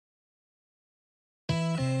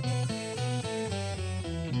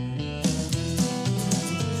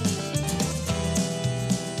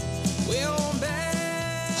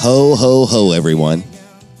Ho, ho, ho, everyone.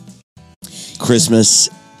 Christmas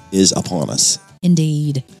is upon us.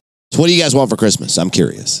 Indeed. So what do you guys want for Christmas? I'm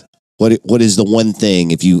curious. What is the one thing,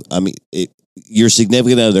 your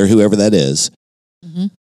significant other, whoever that is,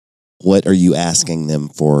 what are you asking them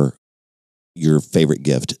for your favorite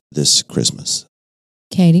gift this Christmas?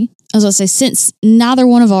 Katie? I was going to say, since neither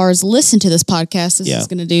one of ours listened to this podcast, this is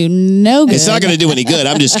going to do no good. It's not going to do any good.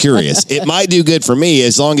 I'm just curious. It might do good for me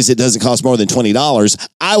as long as it doesn't cost more than $20.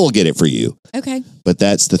 I will get it for you. Okay. But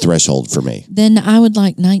that's the threshold for me. Then I would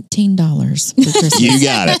like $19 for Christmas. You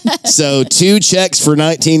got it. So 2 checks for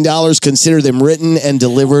 $19. Consider them written and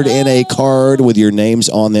delivered in a card with your names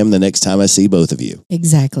on them the next time I see both of you.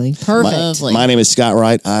 Exactly. Perfect. My name is Scott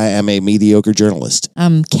Wright. I am a mediocre journalist.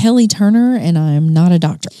 I'm Kelly Turner, and I'm not a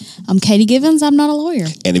doctor. I'm Katie Givens. I'm not a lawyer.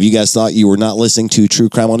 And if you guys thought you were not listening to True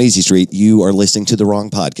Crime on Easy Street, you are listening to the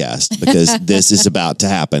wrong podcast because this is about to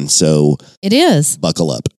happen. So it is.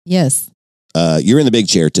 Buckle up. Yes. You're in the big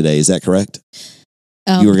chair today. Is that correct?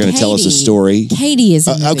 You were going to tell us a story. Katie is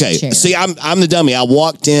in the okay. big chair. See, I'm the dummy. I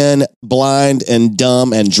walked in blind and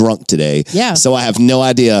dumb and drunk today. Yeah. So I have no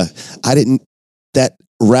idea. That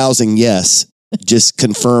rousing yes just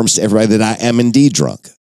confirms to everybody that I am indeed drunk.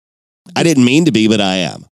 I didn't mean to be, but I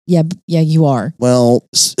am. Yeah, you are. Well,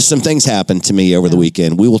 some things happened to me over the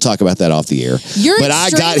weekend. We will talk about that off the air. But I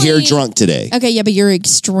got here drunk today. Okay, yeah, but you're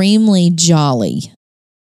extremely jolly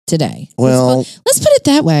today. Well, let's put it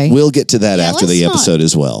that way. We'll get to that after the episode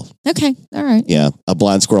as well. Okay, all right. Yeah, a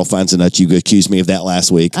blind squirrel finds a nut. You accused me of that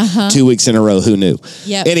last week. 2 weeks in a row. Who knew?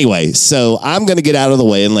 Yeah. Anyway, so I'm going to get out of the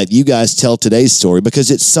way and let you guys tell today's story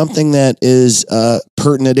because it's something that is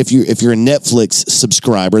pertinent. If you're a Netflix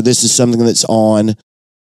subscriber, this is something that's on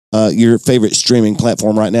your favorite streaming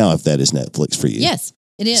platform right now, if that is Netflix for you. Yes,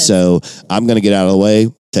 it is. So I'm going to get out of the way.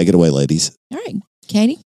 Take it away, ladies. All right,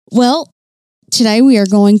 Katie. Well, today we are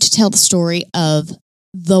going to tell the story of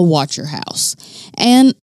The Watcher House.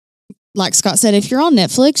 And like Scott said, if you're on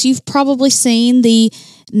Netflix, you've probably seen the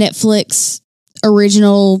Netflix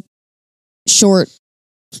original short.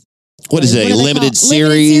 What is it? A limited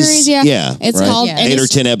series? Yeah. It's called 8 or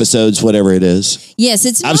 10 episodes, whatever it is. Yes,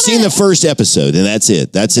 it's. I've seen the first episode, and that's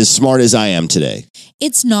it. That's as smart as I am today.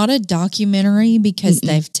 It's not a documentary because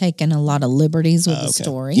they've taken a lot of liberties with the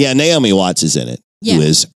story. Yeah, Naomi Watts is in it. Yeah. Who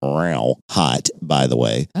is hot, by the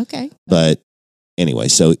way. Okay. But anyway,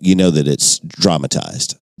 so you know that it's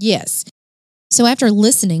dramatized. Yes. So after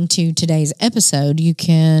listening to today's episode, you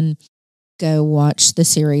can go watch the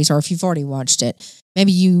series, or if you've already watched it,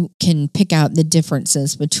 maybe you can pick out the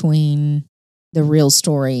differences between the real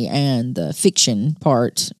story and the fiction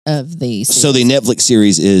part of the series. So the Netflix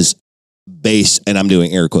series is based, and I'm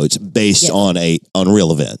doing air quotes, based on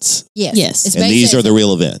real events. Yes. It's And these are the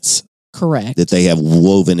real events. Correct. That they have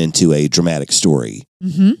woven into a dramatic story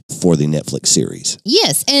for the Netflix series.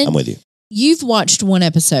 Yes. And I'm with you. You've watched one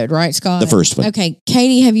episode, right, Scott? The first one. Okay.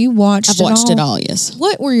 Katie, have you watched it all? I've watched it all, yes.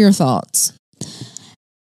 What were your thoughts?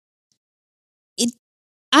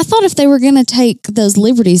 I thought if they were going to take those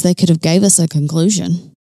liberties, they could have gave us a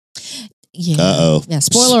conclusion. Yeah. Uh-oh. Yeah.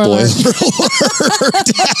 Spoiler alert.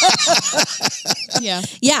 Yeah.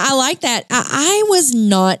 Yeah, I like that. I was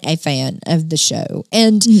not a fan of the show,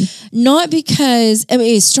 and not because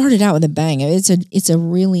it started out with a bang. It's a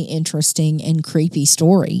really interesting and creepy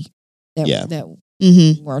story that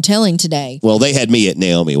we're telling today. Well, they had me at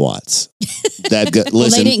Naomi Watts.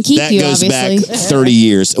 Listen, they didn't keep that you, goes obviously. back 30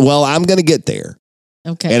 years. Well, I'm going to get there.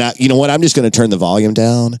 Okay. And you know what? I'm just going to turn the volume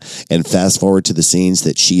down and fast forward to the scenes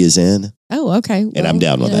that she is in. Oh, okay. And I'm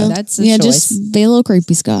down with that. That's a choice. Just be a little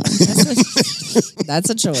creepy, Scott. That's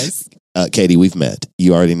a choice. Katie, we've met.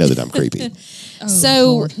 You already know that I'm creepy.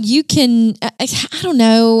 So you can, I don't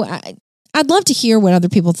know. I'd love to hear what other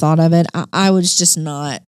people thought of it. I was just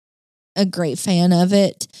not a great fan of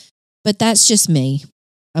it, but that's just me.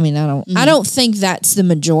 I mean, I don't think that's the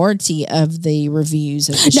majority of the reviews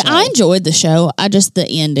of the show. I enjoyed the show. The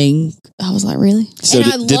ending, I was like, really? So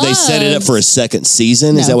did they set it up for a second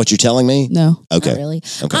season? No. Is that what you're telling me? No. Okay. Not really.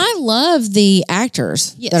 Okay. I love the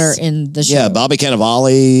actors that are in the show. Yeah, Bobby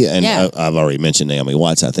Cannavale, and I've already mentioned Naomi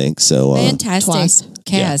Watts, I think. So fantastic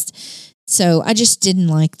cast. Yeah. So I just didn't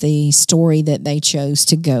like the story that they chose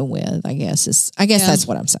to go with, I guess. That's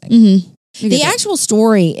what I'm saying. Mm-hmm. The actual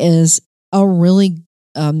story is a really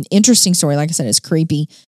interesting story. Like I said, it's creepy.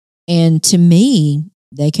 And to me,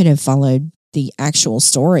 they could have followed the actual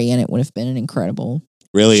story and it would have been an incredible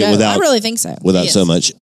show. I really think so. Without so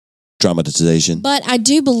much dramatization. But I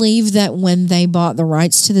do believe that when they bought the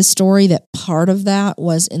rights to the story, that part of that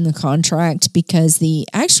was in the contract because the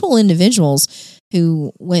actual individuals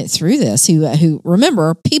who went through this, who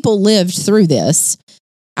remember, people lived through this.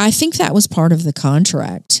 I think that was part of the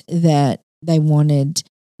contract that they wanted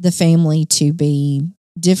the family to be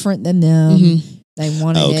different than them. Mhm. They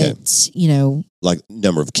wanted it, like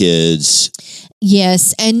number of kids.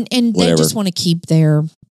 yes, and they Whatever. just want to keep their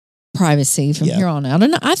privacy from Yeah. here on out.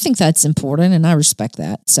 And I think that's important, and I respect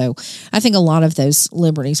that. So I think a lot of those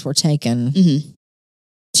liberties were taken Mhm.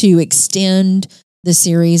 to extend the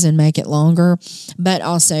series and make it longer, but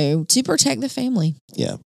also to protect the family.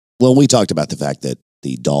 Well, we talked about the fact that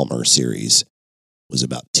the Dahmer series was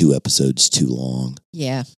about 2 episodes too long.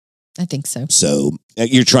 Yeah, I think so. So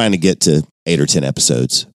you're trying to get to 8 or 10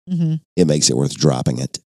 episodes. Hmm. It makes it worth dropping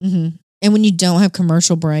it. Hmm. And when you don't have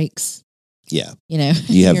commercial breaks, Yeah. you Have,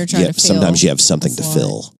 you're trying to fill sometimes you have something a to slot.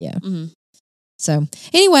 fill. Yeah. Mhm. So,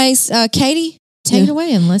 anyways, Katie, take it Yeah.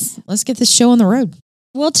 away and let's get this show on the road.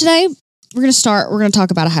 Well, today we're going to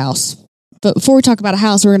talk about a house. But before we talk about a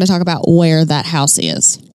house, we're going to talk about where that house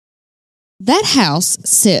is. That house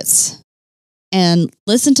sits, and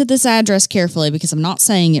listen to this address carefully because I'm not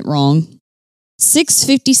saying it wrong.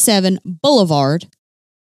 657 Boulevard,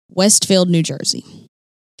 Westfield, New Jersey.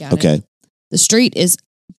 Got it. Okay. The street is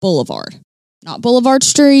Boulevard, not Boulevard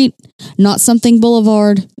Street, not something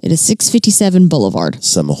Boulevard. It is 657 Boulevard.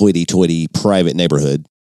 Some hoity-toity private neighborhood.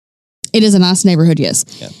 It is a nice neighborhood, yes.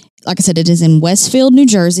 Yeah. Like I said, it is in Westfield, New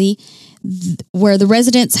Jersey, where the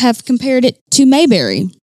residents have compared it to Mayberry.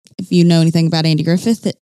 If you know anything about Andy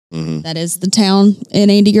Griffith, Hmm. that is the town in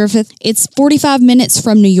Andy Griffith. It's 45 minutes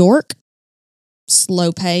from New York,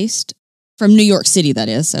 slow paced. From New York City, that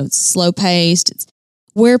is. So it's slow paced. It's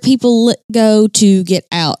where people go to get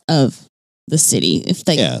out of the city if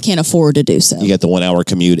they Yeah. can't afford to do so. You got the 1 hour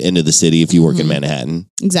commute into the city if you work in Mhm. Manhattan,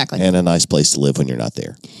 Exactly. and a nice place to live when you're not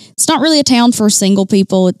there. It's not really a town for single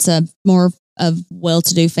people. It's a more of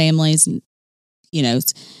well-to-do families, and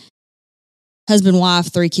it's husband,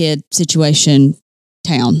 wife, 3-kid situation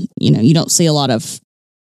town. You don't see a lot of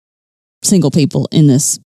single people in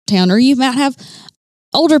this town, or you might have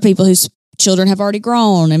older people whose children have already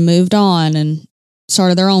grown and moved on and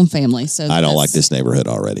started their own family. So I don't like this neighborhood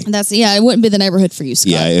already. It wouldn't be the neighborhood for you,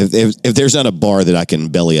 Scott. Yeah, if there's not a bar that I can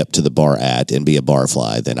belly up to the bar at and be a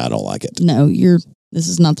barfly, then I don't like it. No, this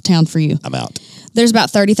is not the town for you. I'm out. There's about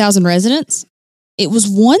 30,000 residents. It was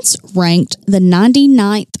once ranked the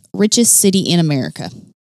 99th richest city in America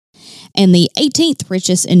and the 18th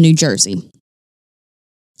richest in New Jersey.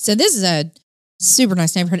 So this is a super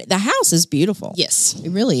nice neighborhood. The house is beautiful. Yes. It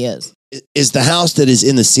really is. Is the house that is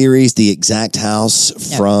in the series the exact house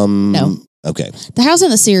from? No. Okay. The house in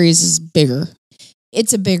the series is bigger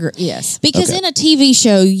It's a bigger, yes. because Okay. in a TV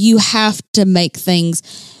show, you have to make things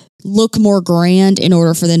look more grand in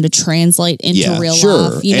order for them to translate into Yeah, real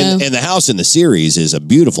sure. life. You know? And the house in the series is a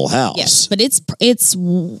beautiful house, Yes, but it's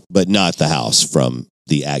but not the house from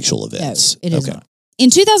the actual No, events. it is okay. not. In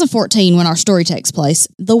 2014, when our story takes place,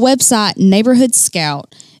 the website Neighborhood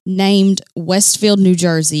Scout named Westfield, New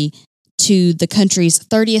Jersey to the country's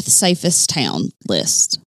 30th safest town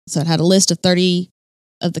list. So it had a list of 30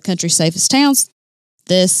 of the country's safest towns.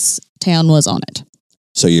 This town was on it.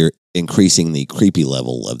 So you're increasing the creepy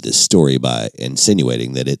level of this story by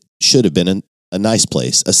insinuating that it should have been a nice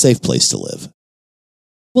place, a safe place to live.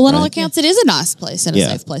 Well, on all Right. accounts, it is a nice place and a Yeah.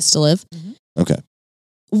 safe place to live. Okay.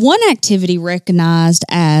 One activity recognized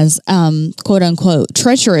as quote unquote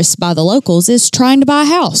treacherous by the locals is trying to buy a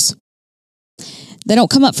house. They don't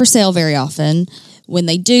come up for sale very often. When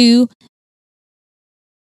they do,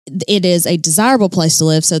 it is a desirable place to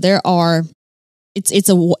live. So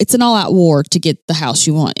it's an all out war to get the house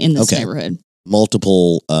you want in this Okay. neighborhood.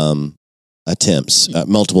 Multiple attempts,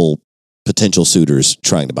 multiple potential suitors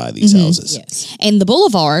trying to buy these Mhm. houses. Yes. And the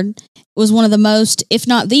Boulevard was one of the most, if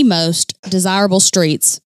not the most, desirable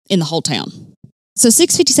streets in the whole town. So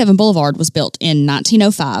 657 Boulevard was built in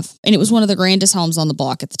 1905, and it was one of the grandest homes on the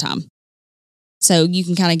block at the time. So you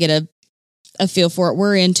can kind of get a feel for it.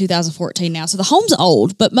 We're in 2014 now. So the home's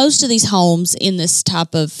old, but most of these homes in this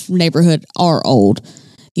type of neighborhood are old.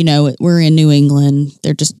 We're in New England.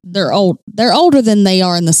 They're old. They're older than they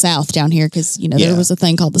are in the South down here because, Yeah. there was a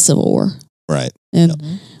thing called the Civil War. Right. And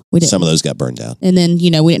Mhm. we didn't. Some of those got burned down. And then, we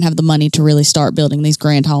didn't have the money to really start building these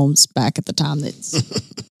grand homes back at the time. That's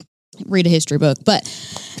read a history book. But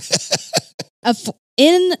at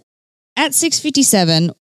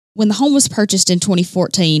 657, when the home was purchased in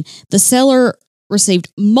 2014, the seller received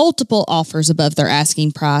multiple offers above their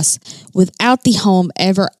asking price without the home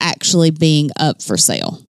ever actually being up for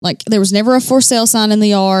sale. Like there was never a for sale sign in the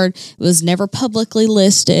yard. It was never publicly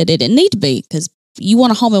listed. It didn't need to be because you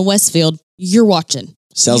want a home in Westfield, you're watching.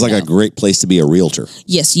 Sounds You like a know. great place to be a realtor.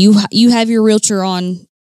 Yes, you have your realtor on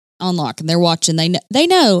on lock and they're watching. They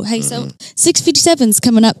know. Hey, so 657's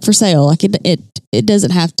coming up for sale. Like it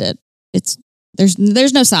doesn't have to. There's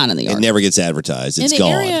no sign in the yard. It never gets advertised. It's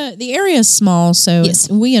gone. The area is small, so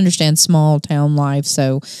we understand small town life.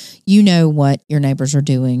 So you know what your neighbors are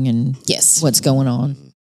doing and what's going on.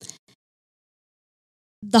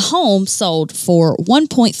 The home sold for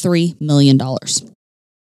 $1.3 million.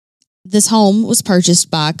 This home was purchased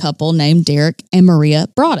by a couple named Derek and Maria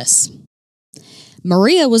Broaddus.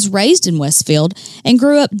 Maria was raised in Westfield and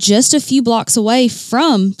grew up just a few blocks away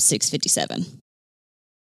from 657.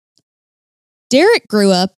 Derek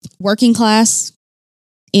grew up working class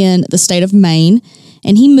in the state of Maine,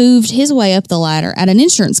 and he moved his way up the ladder at an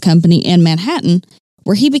insurance company in Manhattan,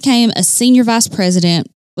 where he became a senior vice president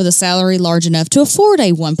with a salary large enough to afford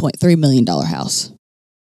a $1.3 million house.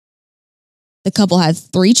 The couple had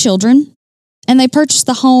 3 children, and they purchased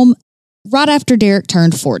the home right after Derek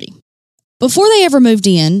turned 40. Before they ever moved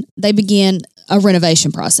in, they began a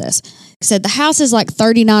renovation process. Said the house is like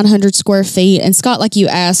 3,900 square feet. And Scott, like you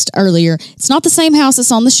asked earlier, it's not the same house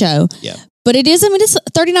that's on the show. Yeah. But it is, it's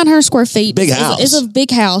 3,900 square feet. Big house. It's a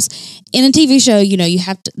big house. In a TV show, you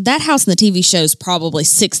have to, that house in the TV show is probably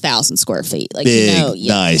 6,000 square feet. Like, big,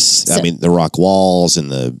 nice. So, I mean, the rock walls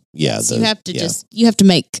and you have to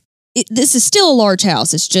make, this is still a large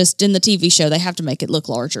house. It's just in the TV show, they have to make it look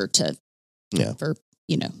larger for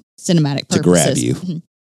cinematic purposes. To grab you.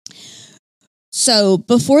 So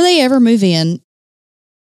before they ever move in,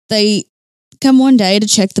 they come one day to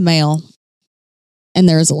check the mail, and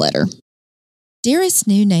there is a letter. Dearest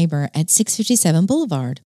new neighbor at 657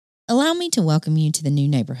 Boulevard, allow me to welcome you to the new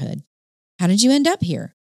neighborhood. How did you end up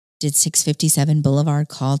here? Did 657 Boulevard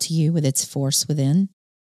call to you with its force within?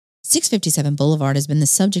 657 Boulevard has been the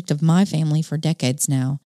subject of my family for decades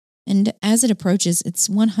now, and as it approaches its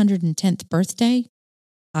 110th birthday,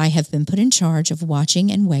 I have been put in charge of watching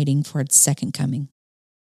and waiting for its second coming.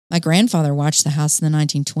 My grandfather watched the house in the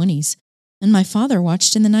 1920s, and my father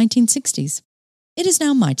watched in the 1960s. It is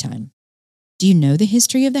now my time. Do you know the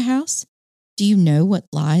history of the house? Do you know what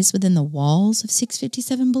lies within the walls of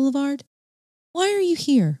 657 Boulevard? Why are you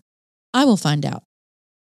here? I will find out.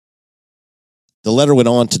 The letter went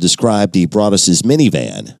on to describe the Broaddus'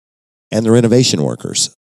 minivan and the renovation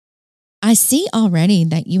workers. I see already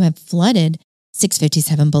that you have flooded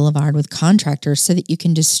 657 Boulevard with contractors so that you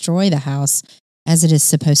can destroy the house as it is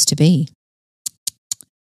supposed to be.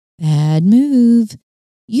 Bad move.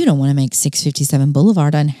 You don't want to make 657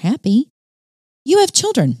 Boulevard unhappy. You have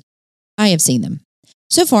children. I have seen them.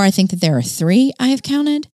 So far, I think that there are 3 I have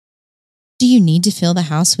counted. Do you need to fill the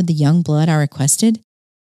house with the young blood I requested?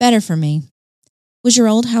 Better for me. Was your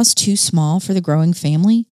old house too small for the growing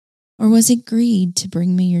family? Or was it greed to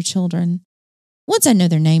bring me your children? Once I know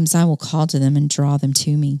their names, I will call to them and draw them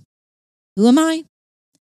to me. Who am I?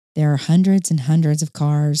 There are hundreds and hundreds of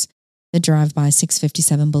cars that drive by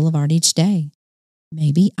 657 Boulevard each day.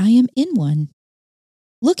 Maybe I am in one.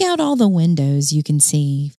 Look out all the windows you can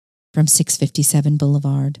see from 657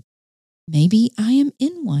 Boulevard. Maybe I am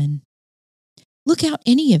in one. Look out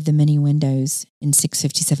any of the many windows in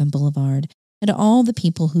 657 Boulevard at all the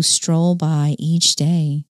people who stroll by each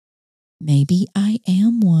day. Maybe I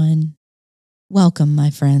am one. Welcome,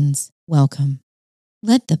 my friends. Welcome.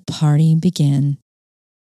 Let the party begin.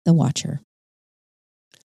 The Watcher.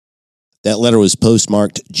 That letter was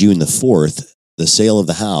postmarked June the 4th. The sale of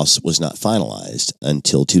the house was not finalized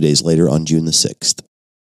until 2 days later on June the 6th.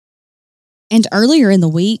 And earlier in the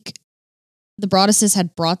week, the Broadduses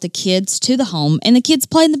had brought the kids to the home, and the kids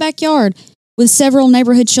played in the backyard with several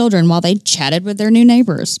neighborhood children while they chatted with their new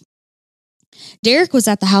neighbors. Derek was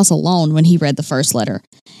at the house alone when he read the first letter.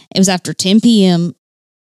 It was after 10 p.m.,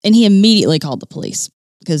 and he immediately called the police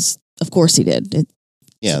because, of course, he did.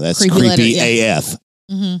 That's creepy letter, AF.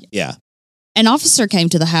 Mm-hmm. Yeah. An officer came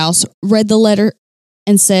to the house, read the letter,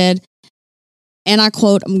 and said, and I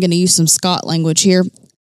quote, I'm going to use some Scott language here.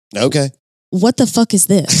 Okay. What the fuck is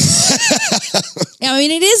this? I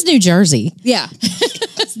mean, it is New Jersey. Yeah.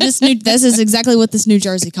 This is exactly what this New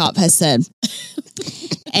Jersey cop has said.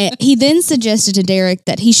 And he then suggested to Derek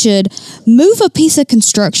that he should move a piece of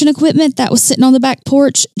construction equipment that was sitting on the back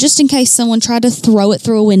porch just in case someone tried to throw it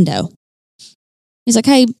through a window. He's like,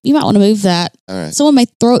 hey, you might want to move that. All right. Someone may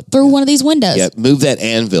throw it through one of these windows. Yeah, move that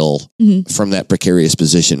anvil from that precarious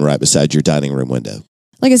position right beside your dining room window.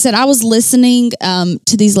 Like I said, I was listening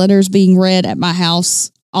to these letters being read at my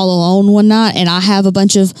house all alone one night, and I have a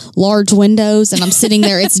bunch of large windows, and I'm sitting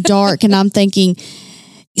there, it's dark, and I'm thinking,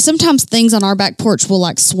 sometimes things on our back porch will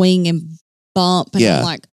like swing and bump, and I'm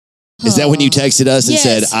like, Is that when you texted us and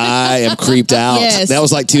said, Yes. I am creeped out? Yes. That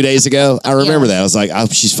was like 2 days ago. I remember that. I was like, oh,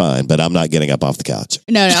 she's fine, but I'm not getting up off the couch.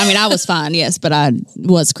 No, I mean, I was fine, yes, but I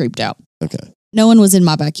was creeped out. Okay. No one was in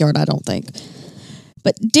my backyard, I don't think.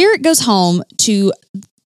 But Derek goes home to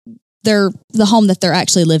the home that they're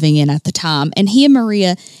actually living in at the time, and he and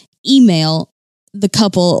Maria email the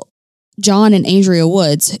couple, John and Andrea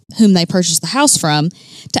Woods, whom they purchased the house from,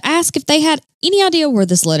 to ask if they had any idea where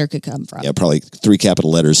this letter could come from. Yeah, probably 3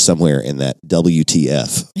 capital letters somewhere in that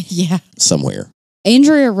WTF Yeah. somewhere.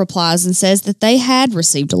 Andrea replies and says that they had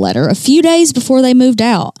received a letter a few days before they moved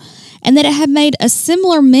out, and that it had made a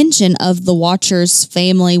similar mention of the Watchers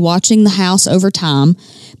family watching the house over time,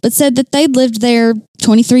 but said that they'd lived there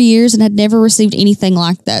 23 years and had never received anything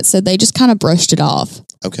like that. So they just kind of brushed it off.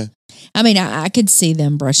 Okay. I mean, I could see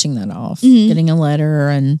them brushing that off, Mhm. getting a letter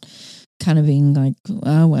and kind of being like,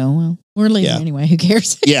 oh, well, we're leaving Yeah. Mm-hmm. anyway. Who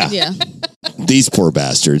cares? Yeah. Yeah. These poor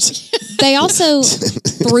bastards. They also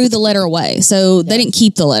threw the letter away, so they didn't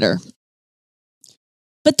keep the letter.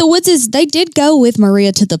 But the Woodses, they did go with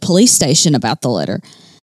Maria to the police station about the letter.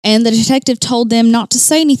 And the detective told them not to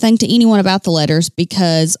say anything to anyone about the letters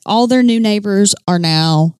because all their new neighbors are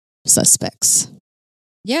now suspects.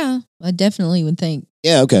 Yeah, I definitely would think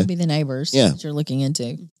Yeah, okay. it'd be the neighbors Yeah. that you're looking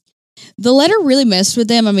into. The letter really messed with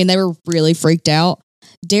them. I mean, they were really freaked out.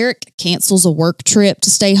 Derek cancels a work trip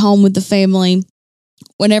to stay home with the family.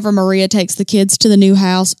 Whenever Maria takes the kids to the new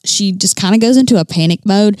house, she just kind of goes into a panic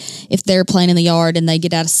mode. If they're playing in the yard and they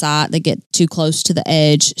get out of sight, they get too close to the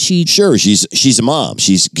edge. Sure, she's a mom.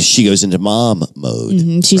 She goes into mom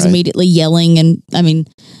mode. She's right? immediately yelling, and I mean,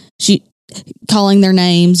 she calling their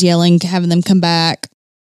names, yelling, having them come back.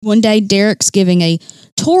 One day, Derek's giving a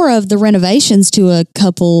tour of the renovations to a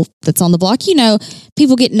couple that's on the block. You know,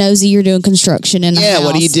 people get nosy. You're doing construction in the house.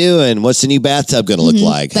 What are you doing? What's the new bathtub going to look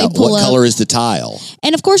like? They pull What up. color is the tile?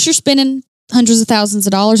 And of course, you're spending hundreds of thousands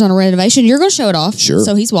of dollars on a renovation. You're going to show it off. Sure.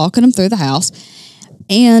 So he's walking them through the house.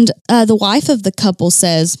 And the wife of the couple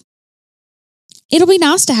says, it'll be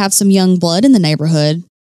nice to have some young blood in the neighborhood.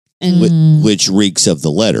 And Which reeks of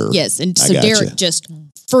the letter. yes, and I so gotcha. Derek just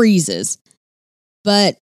freezes.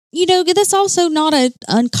 But, you know, that's also not an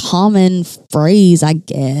uncommon phrase, I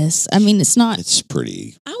guess. I mean, it's not. It's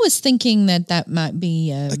pretty I was thinking that might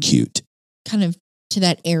be acute. kind of to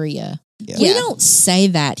that area. Yeah. We Yeah. don't say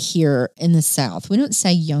that here in the South. We don't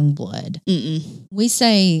say young blood. Mm-mm. We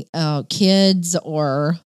say kids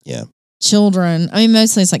or Yeah. children. I mean,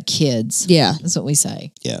 mostly it's like kids. Yeah. That's what we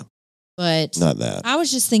say. Yeah. But Not that. I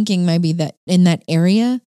was just thinking maybe that in that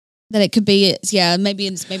area. That it could be, maybe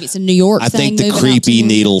it's a New York I thing. think the moving out creepy to-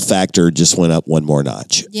 needle factor just went up one more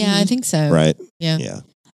notch. Yeah, I think so. Right? Yeah. Yeah.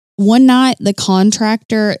 One night, the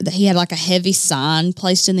contractor, he had like a heavy sign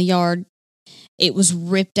placed in the yard. It was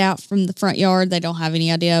ripped out from the front yard. They don't have any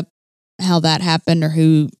idea how that happened or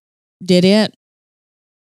who did it.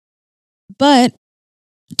 But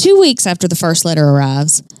 2 weeks after the first letter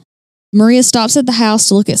arrives, Maria stops at the house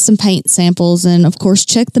to look at some paint samples and, of course,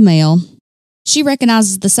 check the mail. She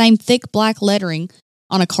recognizes the same thick black lettering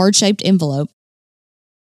on a card-shaped envelope.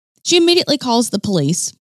 She immediately calls the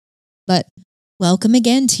police, but Welcome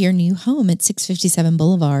again to your new home at 657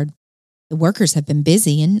 Boulevard. The workers have been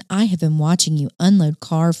busy and I have been watching you unload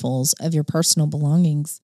carfuls of your personal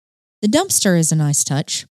belongings. The dumpster is a nice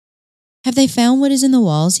touch. Have they found what is in the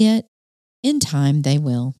walls yet? In time, they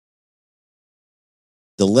will.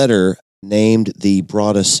 The letter named the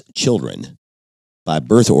Broadus children by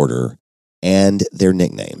birth order and their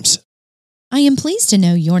nicknames. I am pleased to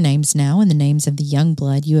know your names now and the names of the young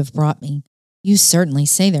blood you have brought me. You certainly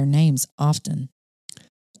say their names often.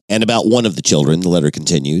 And about one of the children, the letter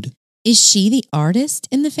continued, Is she the artist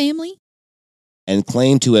in the family? and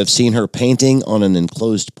claimed to have seen her painting on an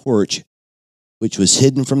enclosed porch, which was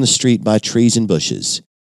hidden from the street by trees and bushes.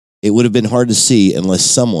 It would have been hard to see unless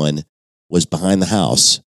someone was behind the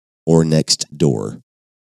house or next door.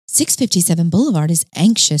 657 Boulevard is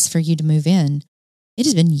anxious for you to move in. It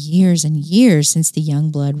has been years and years since the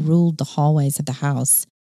young blood ruled the hallways of the house.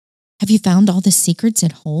 Have you found all the secrets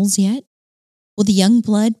and holes yet? Will the young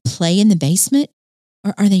blood play in the basement,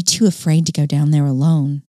 or are they too afraid to go down there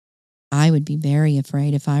alone? I would be very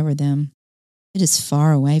afraid if I were them. It is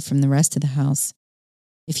far away from the rest of the house.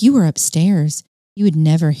 If you were upstairs, you would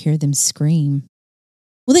never hear them scream.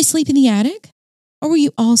 Will they sleep in the attic, or will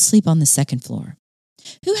you all sleep on the second floor?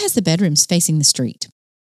 Who has the bedrooms facing the street?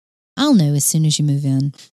 I'll know as soon as you move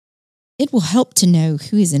in. It will help to know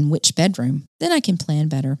who is in which bedroom. Then I can plan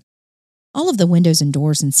better. All of the windows and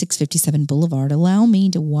doors in 657 Boulevard allow me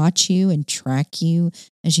to watch you and track you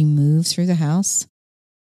as you move through the house.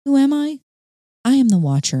 Who am I? I am the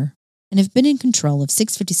watcher. and have been in control of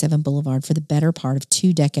 657 Boulevard for the better part of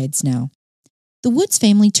 2 decades now. The Woods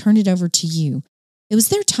family turned it over to you. It was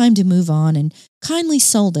their time to move on and kindly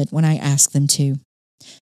sold it when I asked them to.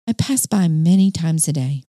 I pass by many times a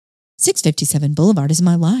day. 657 Boulevard is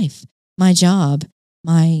my life, my job,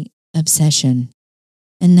 my obsession.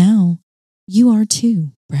 And now you are too,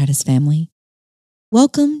 Braddis family.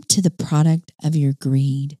 Welcome to the product of your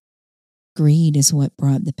greed. Greed is what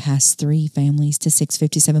brought the past 3 families to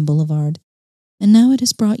 657 Boulevard, and now it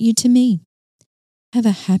has brought you to me. Have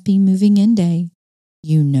a happy moving in day.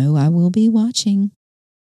 You know I will be watching.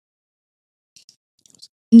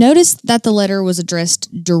 Notice that the letter was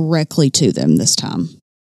addressed directly to them this time.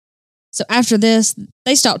 So after this,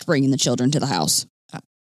 they stopped bringing the children to the house.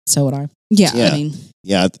 So would I. Yeah. Yeah. I mean,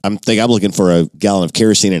 Yeah, I'm looking for a gallon of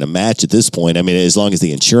kerosene and a match at this point. I mean, as long as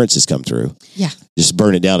the insurance has come through. Yeah. Just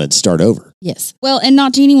burn it down and start over. Yes. well, and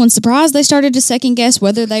not to anyone's surprise, they started to second guess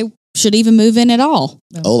whether they should even move in at all.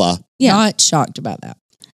 Hola. Yeah. Not shocked about that.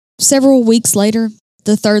 Several weeks later,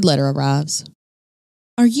 the 3rd letter arrives.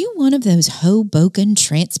 Are you one of those Hoboken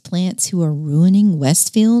transplants who are ruining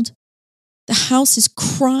Westfield? The house is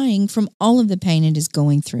crying from all of the pain it is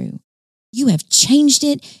going through. You have changed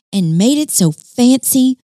it and made it so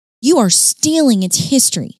fancy. You are stealing its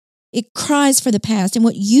history. It cries for the past and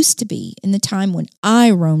what used to be in the time when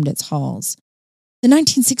I roamed its halls. The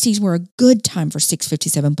 1960s were a good time for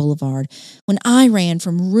 657 Boulevard, when I ran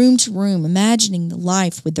from room to room imagining the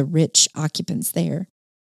life with the rich occupants there.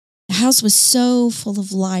 The house was so full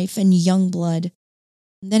of life and young blood.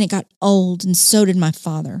 And then it got old, and so did my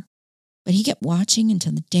father. But he kept watching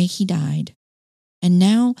until the day he died. And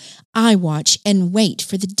now I watch and wait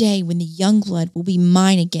for the day when the young blood will be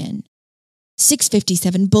mine again.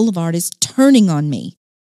 657 Boulevard is turning on me.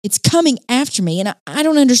 It's coming after me, and I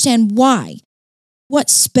don't understand why. What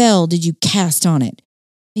spell did you cast on it?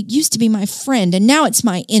 It used to be my friend, and now it's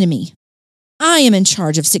my enemy. I am in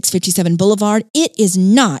charge of 657 Boulevard. It is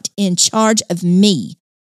not in charge of me.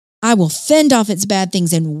 I will fend off its bad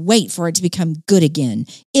things and wait for it to become good again.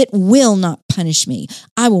 It will not punish me.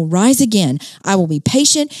 I will rise again. I will be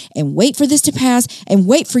patient and wait for this to pass and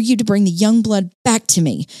wait for you to bring the young blood back to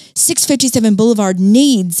me. 657 Boulevard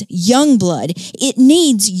needs young blood. It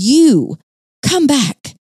needs you. Come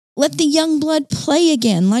back. Let the young blood play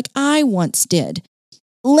again like I once did.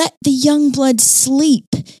 Let the young blood sleep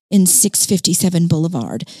in 657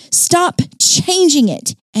 Boulevard. Stop changing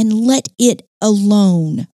it and let it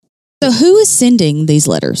alone. So who is sending these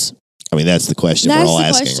letters? I mean, that's the question That's we're all the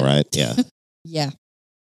asking, question. right? Yeah. Yeah.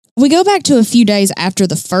 We go back to a few days after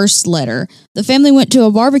the first letter. The family went to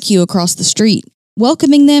a barbecue across the street,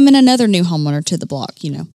 welcoming them and another new homeowner to the block,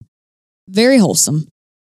 Very wholesome.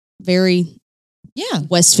 Very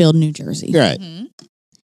Westfield, New Jersey. You're right. Mm-hmm.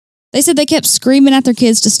 They said they kept screaming at their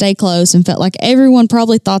kids to stay close and felt like everyone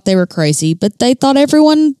probably thought they were crazy, but they thought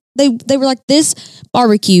they were like, this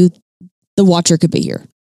barbecue, the watcher could be here.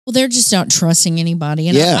 Well, they're just not trusting anybody.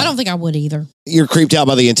 And Yeah. I don't think I would either. You're creeped out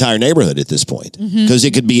by the entire neighborhood at this point. Mm-hmm. Because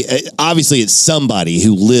it could be, obviously, it's somebody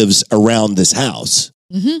who lives around this house.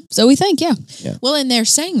 Mm-hmm. So we think, yeah. Well, and they're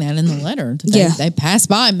saying that in the letter. They pass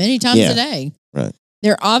by many times Yeah. a day. Right.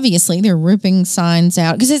 They're ripping signs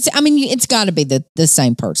out because it's got to be the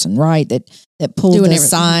same person, right? That pulled Doing the everything.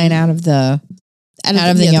 sign out of the Out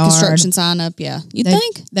of the yard. construction sign up, yeah. You'd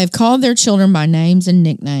think. They've called their children by names and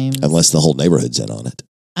nicknames. Unless the whole neighborhood's in on it.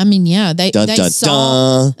 I mean, yeah, they Dun, dun,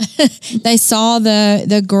 saw dun. they saw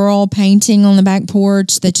the girl painting on the back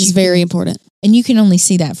porch that Which is very important. and you can only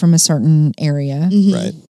see that from a certain area. Mhm.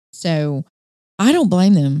 Right. So I don't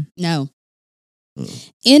blame them. No.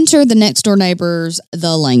 Enter the next door neighbors,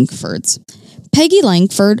 the Langfords. Peggy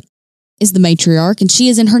Langford is the matriarch, and she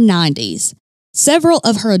is in her 90s. Several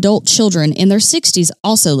of her adult children in their 60s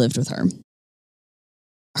also lived with her.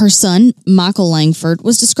 Her son, Michael Langford,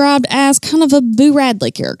 was described as kind of a Boo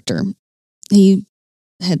Radley character. He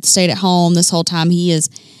had stayed at home this whole time. He is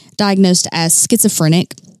diagnosed as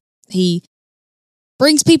schizophrenic. He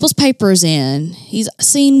brings people's papers in. He's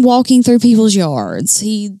seen walking through people's yards.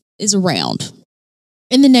 He is around.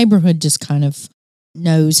 And the neighborhood just kind of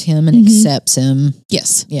knows him and Mhm. accepts him.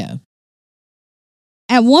 Yes. Yeah.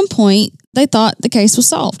 At one point, they thought the case was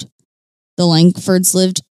solved. The Langfords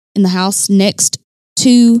lived in the house next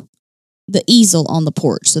to the easel on the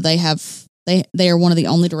porch. So they are one of the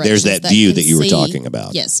only directions. There's that view can that you were see. talking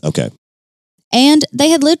about. Yes. Okay. And they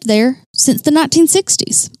had lived there since the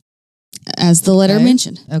 1960s, as the letter Okay.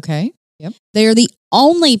 mentioned. Okay. They are the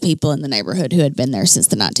only people in the neighborhood who had been there since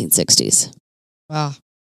the 1960s. Wow.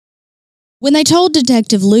 When they told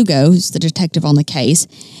Detective Lugo, who's the detective on the case,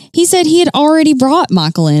 he said he had already brought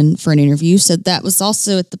Michael in for an interview, so that was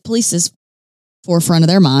also at the police's forefront of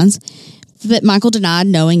their minds. But Michael denied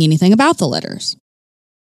knowing anything about the letters.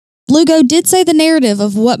 Lugo did say the narrative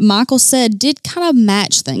of what Michael said did kind of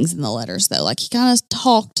match things in the letters, though. Like, he kind of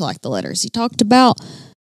talked like the letters. He talked about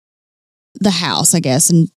the house, I guess,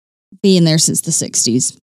 and being there since the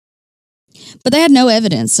 60s. But they had no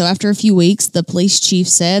evidence, so after a few weeks, the police chief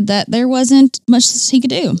said that there wasn't much he could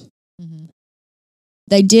do. Mm-hmm.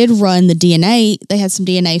 They did run the DNA. They had some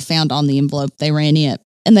DNA found on the envelope. They ran it,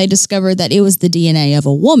 and they discovered that it was the DNA of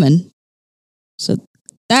a woman. So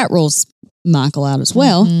that rules Michael out as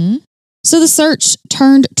well. Mm-hmm. So the search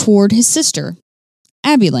turned toward his sister,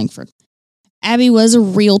 Abby Langford. Abby was a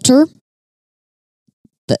realtor.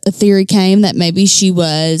 The theory came that maybe she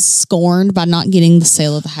was scorned by not getting the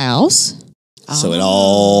sale of the house. So it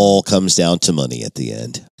all comes down to money at the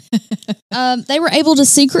end. They were able to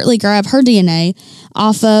secretly grab her DNA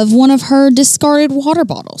off of one of her discarded water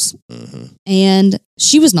bottles. Mm-hmm. And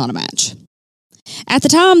she was not a match. At the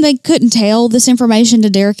time, they couldn't tell this information to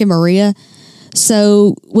Derek and Maria.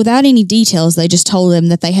 So without any details, they just told them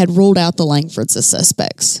that they had ruled out the Langfords as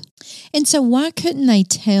suspects. And so why couldn't they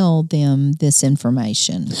tell them this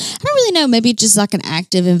information? I don't really know. Maybe just like an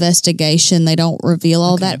active investigation. They don't reveal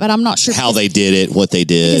all that, but I'm not sure How they did it, what they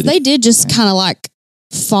did. They did just kind of like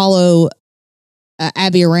follow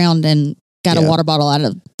Abby around and got a water bottle out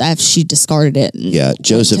of after she discarded it. And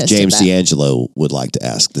Joseph James that. D'Angelo would like to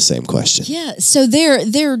ask the same question. Yeah, so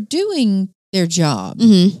they're doing their job.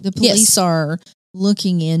 Mm-hmm. The police are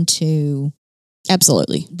looking into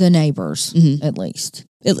absolutely the neighbors, at least.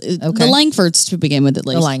 The Langfords to begin with, at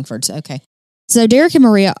least. The Langfords, okay. So Derek and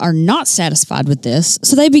Maria are not satisfied with this,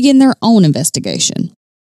 so they begin their own investigation.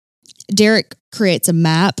 Derek creates a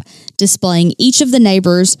map displaying each of the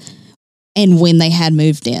neighbors and when they had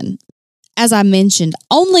moved in. As I mentioned,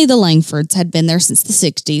 only the Langfords had been there since the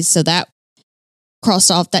 60s, so that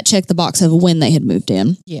crossed off, that checked the box of when they had moved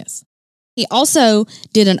in. Yes. He also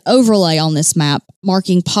did an overlay on this map,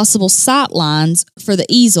 marking possible sight lines for the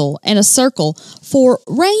easel and a circle for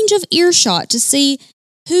range of earshot to see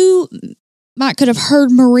who might could have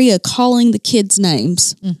heard Maria calling the kids'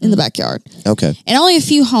 names in the backyard. Okay. And only a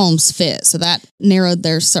few homes fit, so that narrowed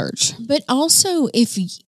their search. But also, if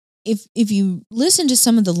you listen to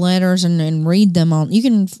some of the letters and read them on, you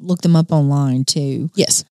can look them up online too.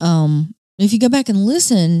 Yes. If you go back and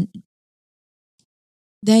listen,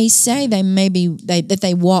 they say that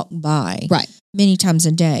they walk by many times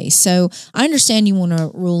a day. So I understand you want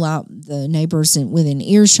to rule out the neighbors within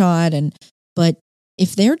earshot, but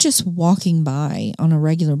if they're just walking by on a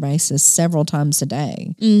regular basis several times a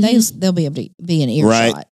day, they'll be able to be in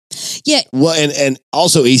earshot. Right. Yeah. Well, and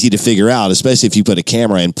also easy to figure out, especially if you put a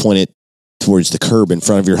camera and point it towards the curb in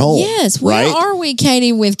front of your home. Yes. Where right? are we,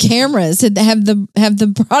 Katie, with cameras? Have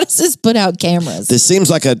the Protestants put out cameras? This seems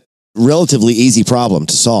like a relatively easy problem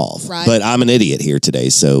to solve, right. But I'm an idiot here today,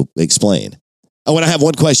 so explain. Oh, and I have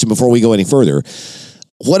one question before we go any further.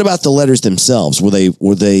 What about the letters themselves? Was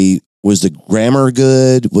the grammar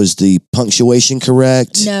good? Was the punctuation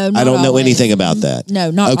correct? No, I don't know always. anything about that. No,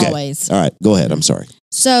 not okay. always. All right, go ahead. I'm sorry.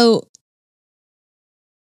 So,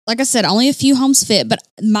 like I said, only a few homes fit, but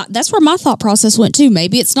that's where my thought process went too.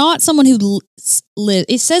 Maybe it's not someone who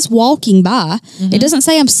it says walking by. It doesn't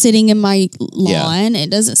say I'm sitting in my lawn.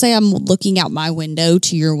 It doesn't say I'm looking out my window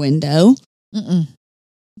to your window.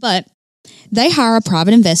 But they hire a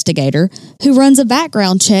private investigator who runs a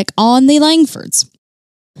background check on the Langfords.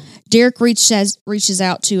 Derek reaches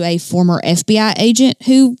out to a former FBI agent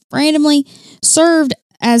who randomly served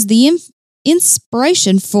as the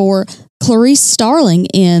inspiration for Clarice Starling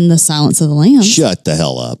in The Silence of the Lambs. Shut the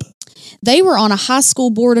hell up. They were on a high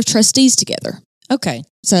school board of trustees together. Okay.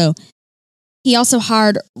 So he also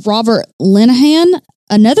hired Robert Linehan,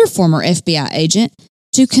 another former FBI agent,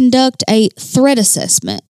 to conduct a threat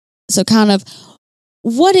assessment. So kind of,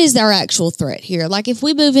 what is our actual threat here? Like, if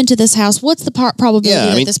we move into this house, what's the probability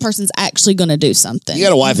that this person's actually going to do something? You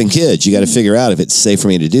got a wife and kids. You got to figure out if it's safe for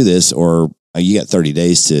me to do this, or you got 30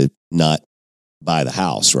 days to not buy the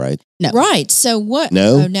house, right? No. Right. So what?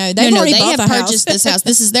 No? Oh, no. They've already bought the purchased this house.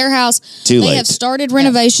 This is their house. Too late. They have started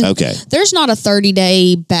renovation. Okay. There's not a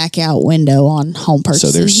 30-day back out window on home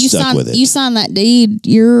purchases. So they're stuck with it. You sign that deed,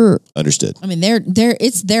 you're... Understood. I mean,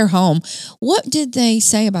 it's their home. What did they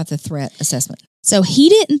say about the threat assessment? So he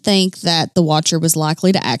didn't think that the watcher was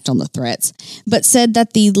likely to act on the threats, but said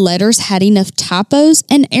that the letters had enough typos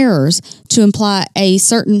and errors to imply a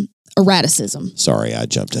certain erraticism. Sorry, I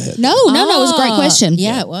jumped ahead. No, it was a great question.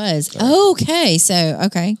 Yeah, it was. Okay, so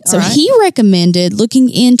okay. So all right. he recommended looking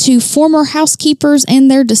into former housekeepers and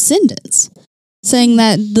their descendants, saying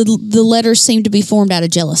that the letters seemed to be formed out of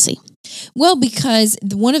jealousy. Well, because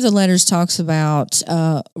one of the letters talks about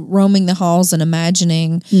roaming the halls and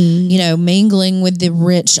imagining, mingling with the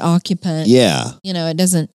rich occupant. Yeah. It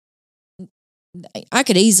doesn't. I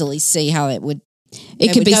could easily see how it would.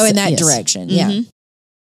 It could go be in that yes. direction. Mhm. Yeah.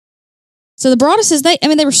 So the Broadduses,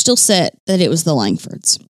 they were still set that it was the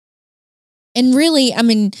Langfords. And really, I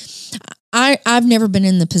mean, I've never been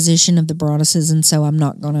in the position of the Broadduses, and so I'm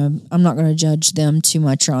not gonna judge them too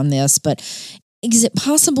much on this. But is it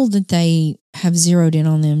possible that they have zeroed in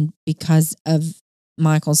on them because of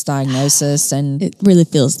Michael's diagnosis? And It really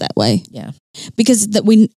feels that way. Yeah. Because that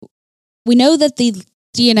we know that the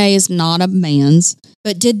DNA is not a man's.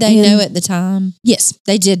 but did they And- know at the time? Yes.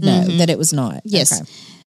 They did know Mhm. that it was not. Yes. Okay.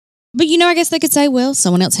 But I guess they could say, well,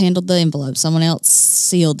 someone else handled the envelope. Someone else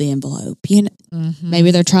sealed the envelope. Mhm. Maybe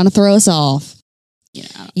they're trying to throw us off. I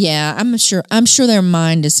don't Yeah, I'm sure their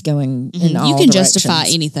mind is going in all You can justify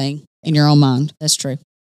directions. anything in your own mind. That's true.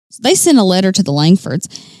 They sent a letter to the Langfords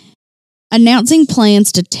announcing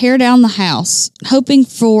plans to tear down the house, hoping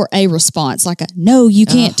for a response, like a no, you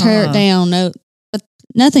can't tear it Uh-huh. down. No, but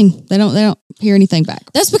nothing. They don't hear anything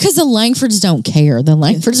back. That's because the Langfords don't care. The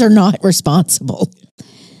Langfords are not responsible.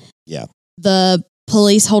 The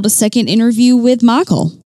police hold a second interview with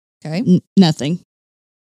Michael. Okay. Nothing.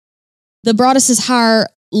 The Broadduses hire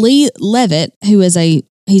Lee Levitt, who is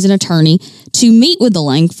he's an attorney, to meet with the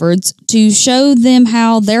Langfords to show them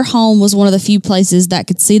how their home was one of the few places that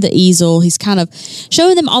could see the easel. He's kind of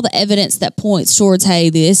showing them all the evidence that points towards, hey,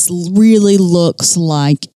 this really looks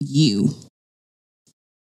like you.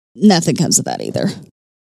 Nothing comes of that either.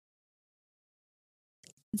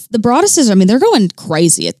 The Broadduses, they're going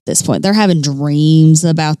crazy at this point. They're having dreams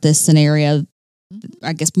about this scenario.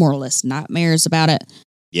 I guess more or less nightmares about it.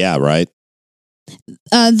 Yeah, right.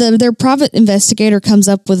 Their private investigator comes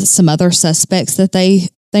up with some other suspects that they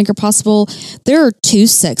think are possible. There are 2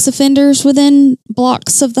 sex offenders within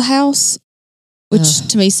blocks of the house, which Ugh.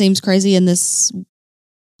 to me seems crazy. In this,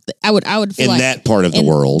 I would feel In like that part of the in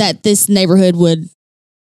world. that this neighborhood would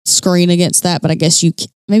screen against that. But I guess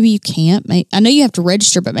maybe you can't. I know you have to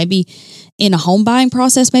register, but maybe in a home buying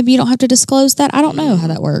process, maybe you don't have to disclose that. I don't know how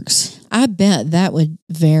that works. I bet that would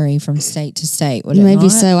vary from state to state. Would it Maybe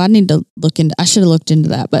not? so. I need to look into. I should have looked into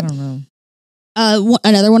that, I but. don't know.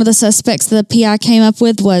 Another one of the suspects the PI came up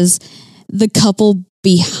with was the couple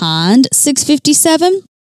behind 657.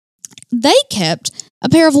 They kept a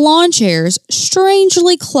pair of lawn chairs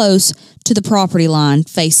strangely close to the property line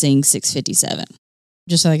facing 657.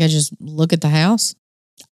 Just like I just look at the house.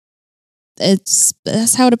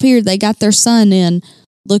 That's how it appeared. They got their son in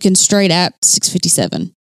looking straight at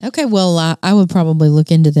 657. Okay, well, I would probably look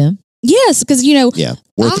into them. Yes, because yeah,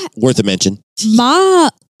 worth a mention. my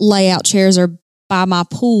layout chairs are by my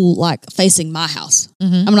pool, like facing my house.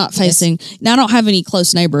 Mhm. I'm not facing. Now I don't have any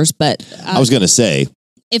close neighbors, but I was going to say,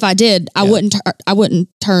 if I did, I Yeah. wouldn't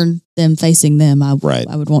turn them facing them. I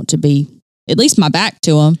would want to be at least my back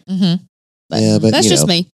to them. Mm-hmm. But, Yeah, but, that's you just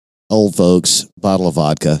know. me. old folks, bottle of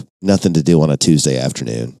vodka, nothing to do on a Tuesday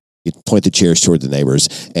afternoon. You point the chairs toward the neighbors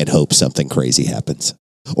and hope something crazy happens.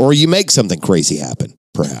 Or you make something crazy happen,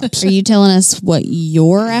 perhaps. Are you telling us what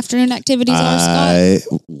your afternoon activities are, Scott? I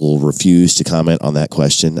will refuse to comment on that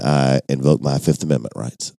question. I invoke my Fifth Amendment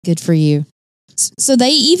rights. Good for you. So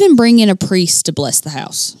they even bring in a priest to bless the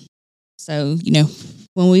house. So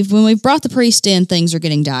when we've brought the priest in, things are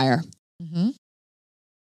getting dire. Mm-hmm.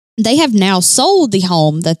 They have now sold the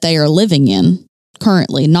home that they are living in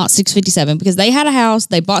currently, not 657, because they had a house,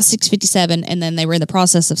 they bought 657, and then they were in the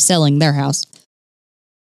process of selling their house.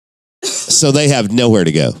 So they have nowhere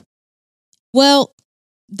to go. Well,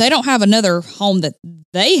 they don't have another home that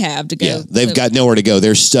they have to go. Yeah, they've So- got nowhere to go.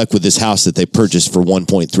 They're stuck with this house that they purchased for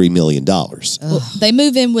 $1.3 million. Well, they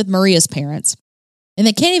move in with Maria's parents. And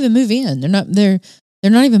they can't even move in. They're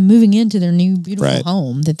not even moving into their new beautiful Right.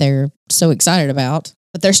 home that they're so excited about.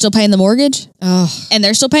 But they're still paying the mortgage, Oh, and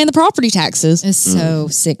they're still paying the property taxes, it's so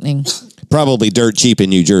sickening. Probably dirt cheap in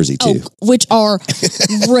New Jersey, too. which are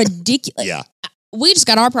ridiculous. Yeah. We just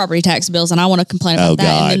got our property tax bills, and I want to complain about Oh, that.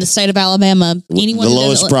 And God. in the state of Alabama, anyone The who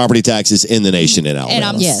lowest doesn't- property taxes in the nation in Alabama. and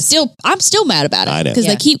I'm Yes. still mad about I it know. because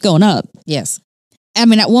Yeah. they keep going up. Yes. I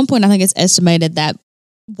mean, at one point, I think it's estimated that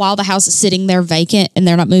while the house is sitting there vacant and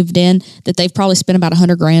they're not moved in, that they've probably spent about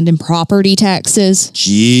 $100,000 in property taxes.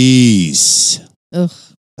 Jeez. Ugh.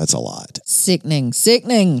 That's a lot. Sickening.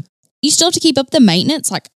 You still have to keep up the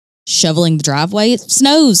maintenance, like shoveling the driveway. It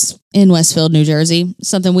snows in Westfield, New Jersey,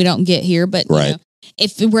 something we don't get here. But Right.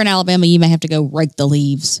 If we're in Alabama, you may have to go rake the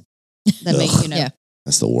leaves. That make, Yeah.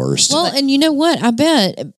 That's the worst. Well, and you know what? I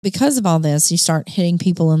bet because of all this, you start hitting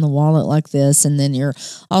people in the wallet like this, and then you're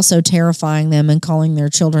also terrifying them and calling their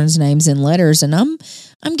children's names in letters. And I'm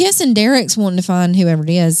guessing Derek's wanting to find whoever it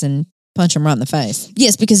is and punch him right in the face.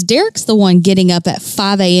 Yes, because Derek's the one getting up at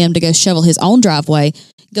 5 a.m. to go shovel his own driveway,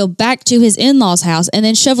 go back to his in-laws' house, and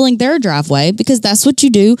then shoveling their driveway because that's what you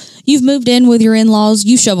do. You've moved in with your in-laws.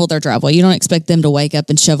 You shovel their driveway. You don't expect them to wake up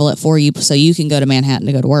and shovel it for you so you can go to Manhattan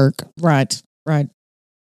to go to work. Right.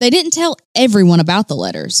 They didn't tell everyone about the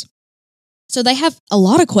letters. So they have a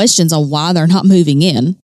lot of questions on why they're not moving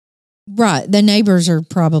in. Right. The neighbors are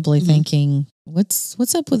probably Mhm. thinking, what's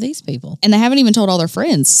up with these people? And they haven't even told all their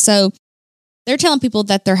friends. So they're telling people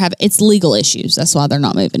that it's legal issues. That's why they're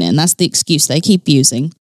not moving in. That's the excuse they keep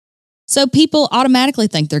using. So people automatically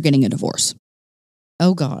think they're getting a divorce.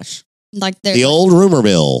 Oh, gosh. Like they're the old rumor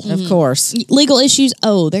mill. Mhm. Of course. legal issues.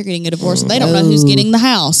 Oh, they're getting a divorce. They don't know who's Oh. getting the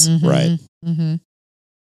house. Mhm. Right. Mm-hmm.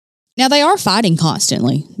 Now they are fighting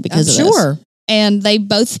constantly because of this. Sure. And they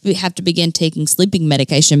both have to begin taking sleeping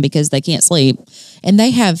medication because they can't sleep. And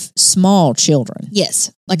they have small children.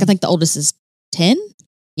 Yes. Like I think the oldest is 10,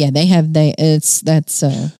 Yeah, that's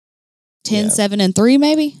 10, Yeah. 7, and 3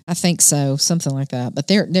 maybe. I think so, something like that. But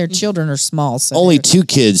their children are small, so Only they're- 2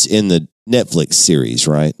 kids in the Netflix series,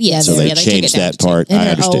 right? Yeah, So yeah, they they took changed it down that to 2. part. and I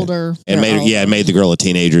they're understand. older. And They're older. made the girl a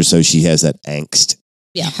teenager, so she has that angst.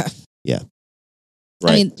 Yeah.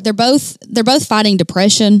 Right. I mean, they're both fighting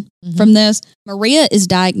depression Mhm. from this. Maria is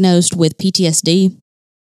diagnosed with PTSD.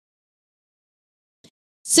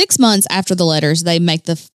 6 months after the letters, they make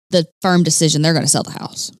the firm decision they're going to sell the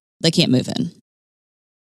house. They can't move in.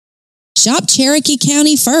 Shop Cherokee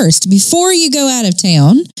County first before you go out of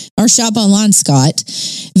town or shop online, Scott.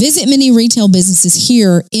 Visit many retail businesses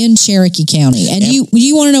here in Cherokee County. And Yep.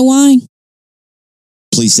 you want to know why?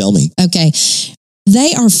 Please tell me. Okay.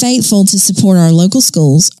 They are faithful to support our local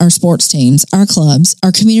schools, our sports teams, our clubs,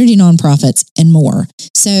 our community nonprofits, and more.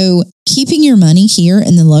 So keeping your money here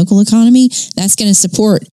in the local economy, that's going to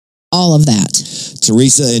support all of that.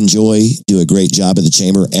 Teresa and Joy do a great job at the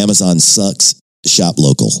chamber. Amazon sucks. Shop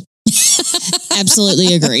local.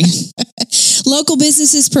 Absolutely agree. Local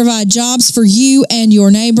businesses provide jobs for you and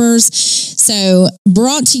your neighbors. So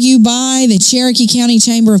brought to you by the Cherokee County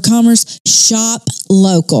Chamber of Commerce. Shop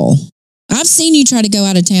local. I've seen you try to go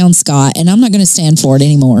out of town, Scott, and I'm not going to stand for it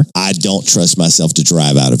anymore. I don't trust myself to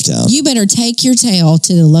drive out of town. You better take your tail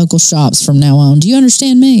to the local shops from now on. Do you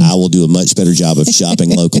understand me? I will do a much better job of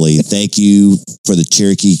shopping locally. Thank you for the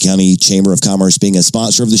Cherokee County Chamber of Commerce being a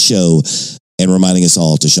sponsor of the show and reminding us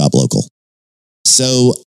all to shop local.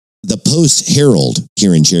 So the Post Herald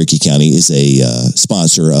here in Cherokee County is a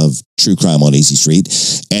sponsor of True Crime on Easy Street,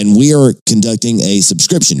 and we are conducting a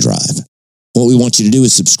subscription drive. What we want you to do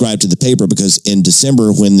is subscribe to the paper because in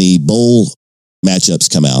December, when the bowl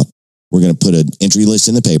matchups come out, we're going to put an entry list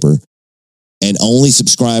in the paper, and only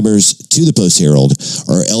subscribers to the Post Herald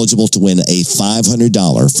are eligible to win a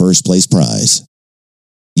 $500 first place prize.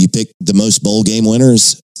 You pick the most bowl game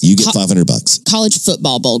winners, you get $500. College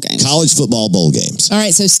football bowl games. College football bowl games. All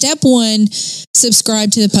right, so step one,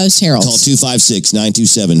 subscribe to the Post Herald. Call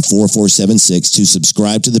 256-927-4476 to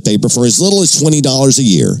subscribe to the paper for as little as $20 a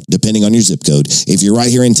year, depending on your zip code. If you're right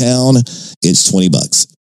here in town, it's $20.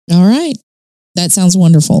 All right. That sounds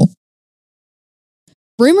wonderful.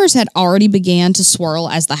 Rumors had already began to swirl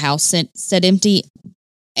as the house sat empty.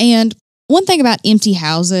 And one thing about empty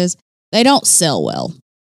houses, they don't sell well.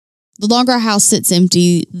 The longer a house sits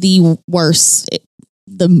empty, the worse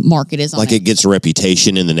the market is on Like it. it gets a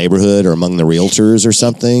reputation in the neighborhood or among the realtors or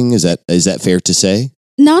something. Is that fair to say?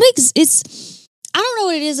 It's I don't know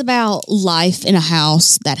what it is about life in a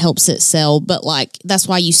house that helps it sell, but like that's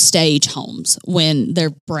why you stage homes when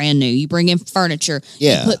they're brand new. You bring in furniture,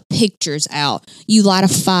 Yeah. you put pictures out, you light a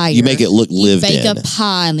fire, You make it look lived bake in. a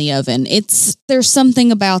pie in the oven. There's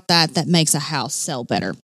something about that makes a house sell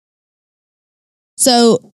better.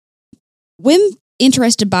 So when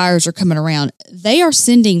interested buyers are coming around, they are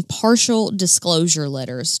sending partial disclosure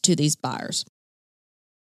letters to these buyers.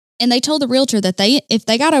 And they told the realtor that if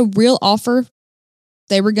they got a real offer,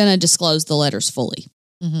 they were going to disclose the letters fully.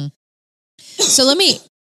 Mm-hmm. So let me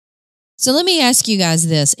ask you guys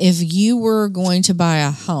this. If you were going to buy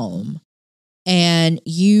a home and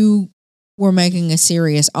you were making a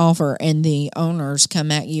serious offer and the owners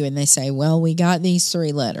come at you and they say, well, we got these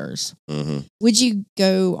 3 letters. Mm-hmm. Would you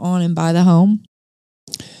go on and buy the home?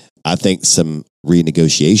 I think some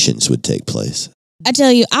renegotiations would take place. I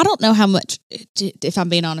tell you, I don't know how much, if I'm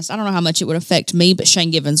being honest, I don't know how much it would affect me, but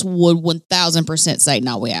Shane Givens would 1000% say,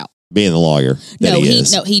 no, we out. Being the lawyer that he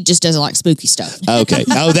is. No, he just doesn't like spooky stuff. Okay.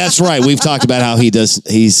 Oh, that's right. We've talked about how he does.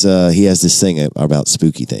 He has this thing about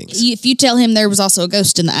spooky things. If you tell him there was also a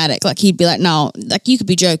ghost in the attic, like he'd be like, no, like you could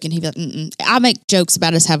be joking. He'd be like, mm-mm. I make jokes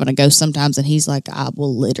about us having a ghost sometimes, and he's like, I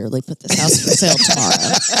will literally put this house for sale tomorrow.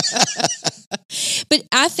 But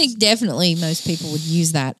I think definitely most people would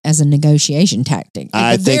use that as a negotiation tactic.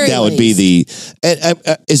 I think that would be the.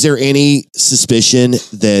 Is there any suspicion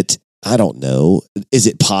that, I don't know, is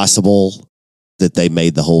it possible that they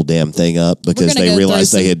made the whole damn thing up because they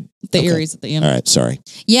realized they had theories at the end? All right, sorry.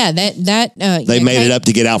 Yeah, they made it up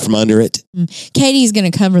to get out from under it. Katie's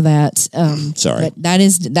going to cover that. Sorry, but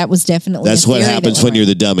that was definitely that's what happens when you're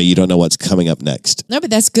the dummy. You don't know what's coming up next. No, but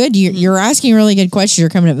that's good. You're asking really good questions. You're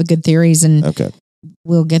coming up with good theories, and okay,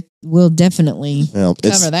 we'll definitely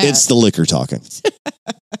cover that. It's the liquor talking.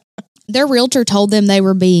 Their realtor told them they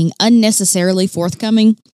were being unnecessarily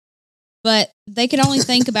forthcoming, but they could only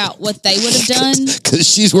think about what they would have done. Because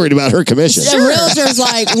she's worried about her commission. The realtor's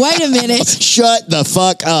like, wait a minute. Shut the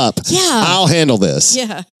fuck up. Yeah. I'll handle this.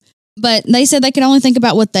 Yeah. But they said they could only think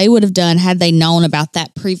about what they would have done had they known about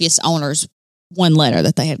that previous owner's one letter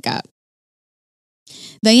that they had got.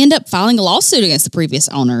 They end up filing a lawsuit against the previous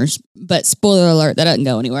owners, but spoiler alert, that doesn't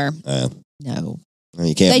go anywhere. No.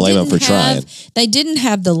 You can't blame them for trying. They didn't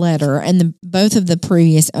have the letter, and both of the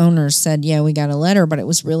previous owners said, yeah, we got a letter, but it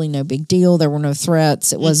was really no big deal. There were no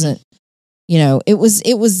threats. It wasn't, it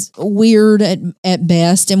was weird at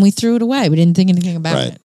best, and we threw it away. We didn't think anything about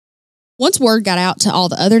it. Once word got out to all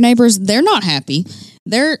the other neighbors, they're not happy.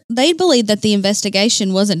 They believe that the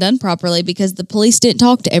investigation wasn't done properly because the police didn't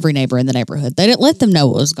talk to every neighbor in the neighborhood. They didn't let them know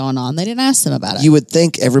what was going on. They didn't ask them about it. You would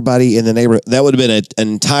think everybody in the neighborhood, that would have been an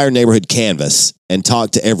entire neighborhood canvas and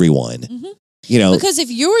talk to everyone. Mm-hmm. Because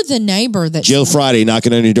if you're the neighbor that Joe Friday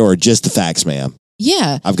knocking on your door, just the facts, ma'am.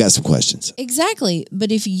 Yeah. I've got some questions. Exactly.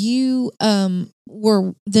 But if you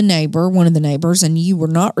were the neighbor, one of the neighbors, and you were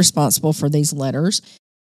not responsible for these letters,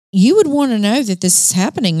 you would want to know that this is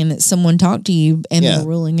happening and that someone talked to you and they're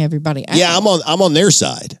ruling everybody out. Yeah, I'm on their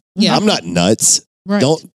side. Yeah. I'm not nuts. Right.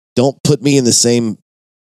 Don't put me in the same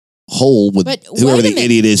hole with whoever the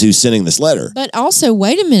idiot is who's sending this letter. But also,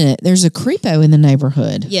 wait a minute. There's a creepo in the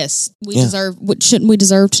neighborhood. Yes, shouldn't we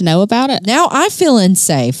deserve to know about it? Now I feel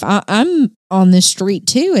unsafe. I'm on this street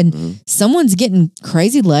too, and someone's getting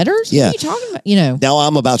crazy letters. Yeah. What are you talking about? Now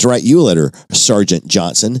I'm about to write you a letter, Sergeant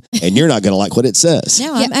Johnson, and you're not going to like what it says.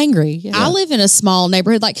 Now I'm angry. Yeah. I live in a small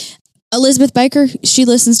neighborhood. Like Elizabeth Baker, she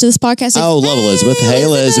listens to this podcast. Love Elizabeth. Hey,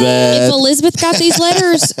 Elizabeth. If Elizabeth got these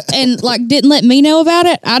letters and didn't let me know about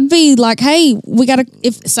it, I'd be like, hey, we got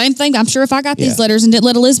to, same thing. I'm sure if I got these letters and didn't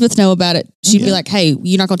let Elizabeth know about it, she'd be like, hey,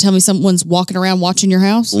 you're not going to tell me someone's walking around watching your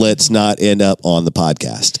house? Let's not end up on the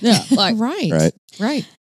podcast. Yeah. Right.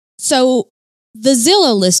 So the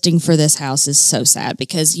Zillow listing for this house is so sad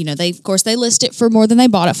because, they list it for more than they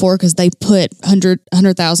bought it for because they put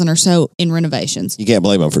 100,000 or so in renovations. You can't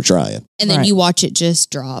blame them for trying. And then you watch it just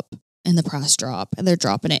drop and the price drop and they're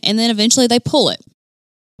dropping it. And then eventually they pull it.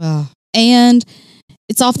 And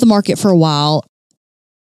it's off the market for a while.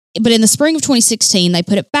 But in the spring of 2016, they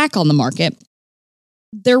put it back on the market.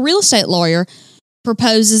 Their real estate lawyer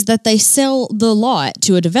proposes that they sell the lot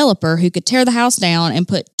to a developer who could tear the house down and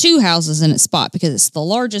put two houses in its spot because it's the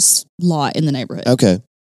largest lot in the neighborhood. Okay.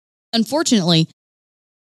 Unfortunately,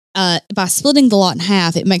 by splitting the lot in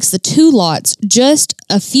half, it makes the two lots just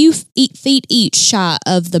a few feet each shy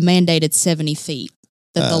of the mandated 70 feet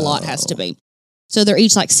that the lot has to be. So they're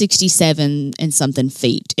each 67 and something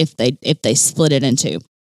feet if they split it in two.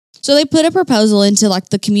 So they put a proposal into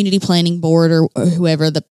the community planning board or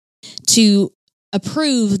whoever to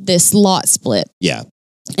approve this lot split. Yeah.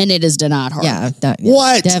 And it is denied hard. Yeah.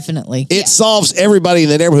 What? Definitely. It solves everybody in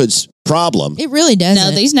the neighborhood's problem. It really does.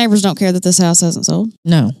 No, these neighbors don't care that this house hasn't sold.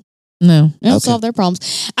 No. It'll solve their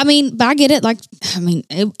problems. I mean, but I get it.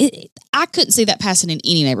 I couldn't see that passing in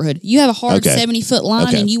any neighborhood. You have a hard 70-foot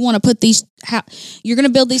line and you want to put you're going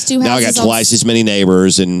to build these two houses. Now I got twice as many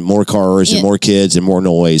neighbors and more cars and more kids and more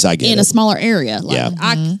noise. I get it. In a smaller area.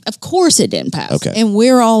 Of course it didn't pass. Okay. And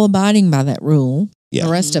we're all abiding by that rule. Yeah.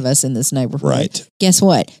 The rest of us in this neighborhood. Right. Guess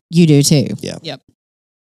what? You do too. Yeah. Yep.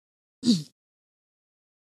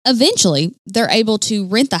 Eventually, they're able to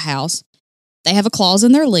rent the house. They have a clause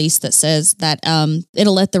in their lease that says that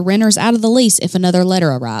it'll let the renters out of the lease if another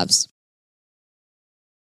letter arrives.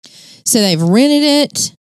 So they've rented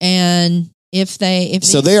it, and if they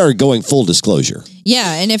are going full disclosure.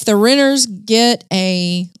 Yeah, and if the renters get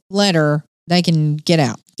a letter, they can get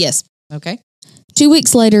out. Yes. Okay. 2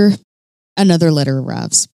 weeks later, Another letter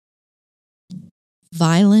arrives.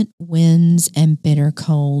 Violent winds and bitter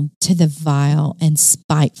cold to the vile and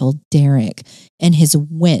spiteful Derek and his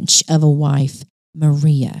wench of a wife,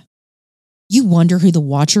 Maria. You wonder who the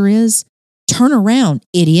watcher is? Turn around,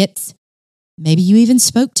 idiots. Maybe you even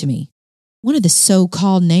spoke to me, one of the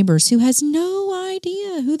so-called neighbors who has no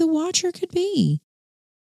idea who the watcher could be.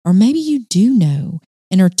 Or maybe you do know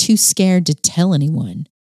and are too scared to tell anyone.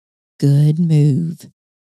 Good move.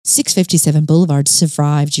 657 Boulevard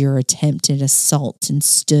survived your attempted assault and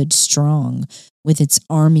stood strong with its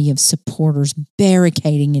army of supporters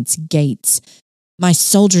barricading its gates. My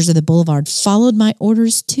soldiers of the boulevard followed my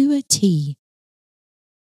orders to a T.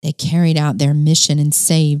 They carried out their mission and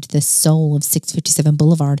saved the soul of 657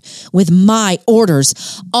 Boulevard with my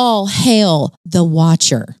orders. All hail the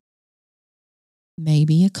Watcher.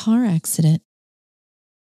 Maybe a car accident.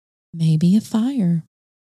 Maybe a fire.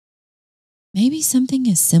 Maybe something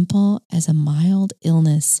as simple as a mild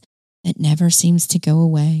illness that never seems to go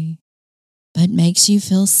away, but makes you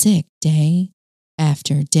feel sick day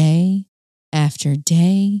after day after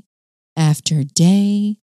day after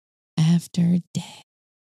day after day.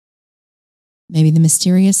 Maybe the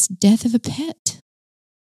mysterious death of a pet.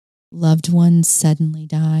 Loved ones suddenly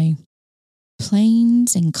die.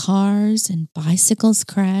 Planes and cars and bicycles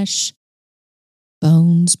crash.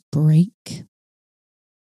 Bones break.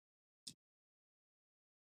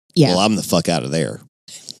 Yeah. Well, I'm the fuck out of there.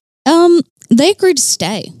 They agreed to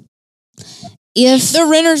stay. If The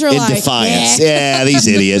renters are In like, defiance. Yeah, these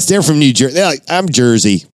idiots. They're from New Jersey. They're like, I'm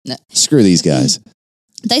Jersey. No. Screw these guys.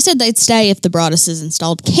 they said they'd stay if the Broadduses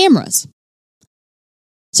installed cameras.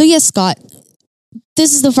 So yes, Scott,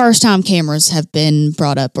 this is the first time cameras have been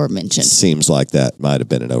brought up or mentioned. Seems like that might have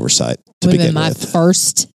been an oversight to would have begin been my with.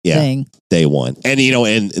 first Yeah. thing. Day one. And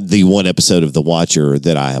in the one episode of The Watcher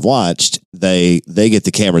that I have watched, they get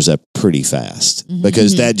the cameras up pretty fast Mhm.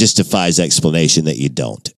 because that just defies explanation that you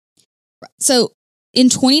don't. So in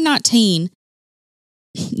 2019,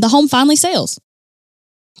 the home finally sells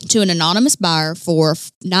to an anonymous buyer for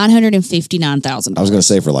 $959,000. I was going to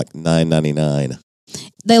say for like $9.99.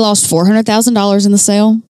 They lost $400,000 in the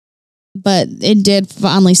sale, but it did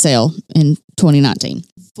finally sell in 2019.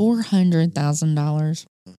 $400,000.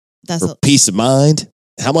 That's For peace of mind.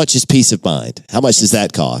 How much is peace of mind? How much does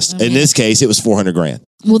that cost? I mean- In this case, it was $400,000.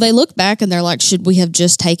 well, they look back and they're like, should we have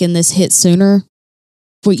just taken this hit sooner?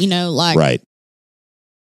 Well, Right.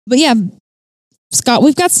 But yeah, Scott,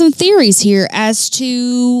 we've got some theories here as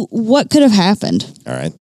to what could have happened. All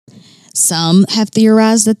right. Some have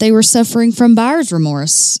theorized that they were suffering from buyer's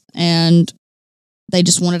remorse and they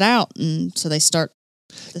just wanted out. And so they start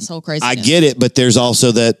this whole crazy. I get it, but there's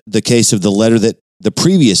also the case of the letter that the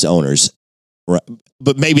previous owners,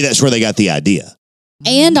 but maybe that's where they got the idea.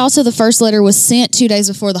 And also the first letter was sent 2 days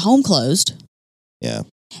before the home closed. Yeah.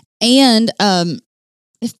 And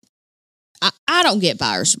if I don't get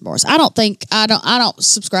buyer's remorse. I don't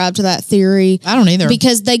subscribe to that theory I don't either.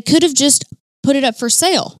 because they could have just put it up for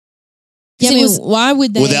sale. Yeah, I mean, why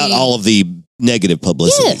would they? Without all of the negative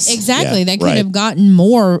publicity. Yes, Exactly. Yeah, They could right. have gotten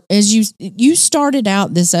more. As you started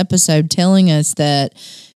out this episode telling us that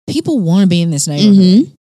people want to be in this neighborhood.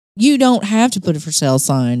 Mhm. You don't have to put a for sale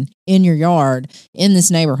sign in your yard in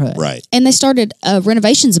this neighborhood. Right. And they started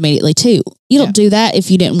renovations immediately too. You don't Yeah. do that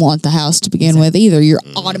if you didn't want the house to begin with either. You're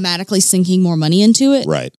automatically sinking more money into it.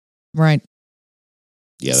 Right. Right.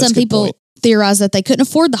 Yeah. That's Some a good people point. theorized that they couldn't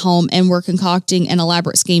afford the home and were concocting an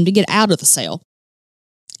elaborate scheme to get out of the sale.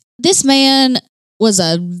 This man was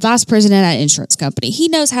a vice president at an insurance company. He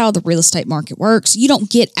knows how the real estate market works. You don't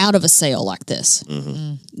get out of a sale like this.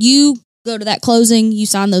 Mhm. You go to that closing, you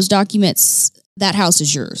sign those documents, that house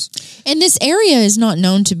is yours. And this area is not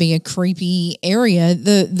known to be a creepy area.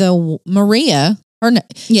 The Maria,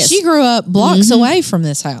 Yes. she grew up blocks Mhm. away from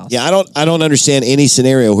this house. Yeah, I don't understand any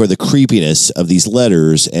scenario where the creepiness of these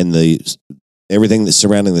letters and the everything that's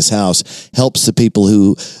surrounding this house helps the people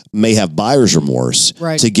who may have buyer's remorse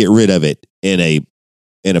Right. to get rid of it in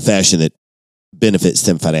a fashion that benefits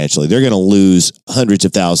them financially. They're going to lose hundreds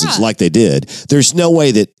of thousands Right. like they did. There's no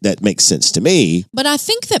way that makes sense to me. But I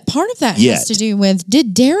think that part of that Yet. has to do with,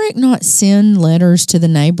 did Derek not send letters to the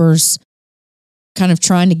neighbors kind of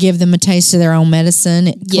trying to give them a taste of their own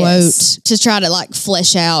medicine? Yes. To try to like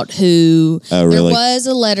flesh out who Oh, really? there was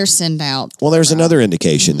a letter sent out. Well, there's another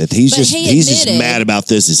indication that he's But just he he's just admitted- mad about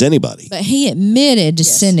this as anybody. But he admitted to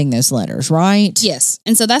Yes. sending those letters, right? Yes.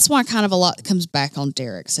 And so that's why kind of a lot comes back on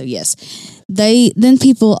Derek. So yes. Then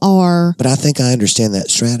people are But I think I understand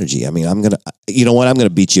that strategy. I mean, you know what? I'm going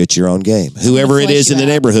to beat you at your own game. Whoever it flesh is in you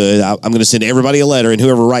the out. neighborhood, I'm going to send everybody a letter, and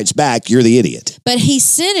whoever writes back, you're the idiot. But he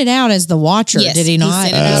sent it out as the watcher, Yes. did he not?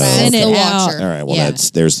 He sent it out as Sent the it out. watcher. All right. Well,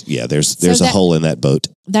 Yeah. there's So a hole in that boat.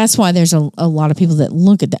 That's why there's a lot of people that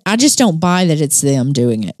look at that. I just don't buy that it's them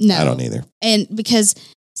doing it. No, I don't either. And because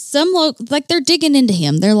like they're digging into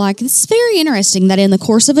him, they're like, this is very interesting that in the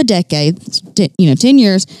course of a decade, 10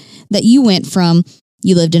 years, that you went from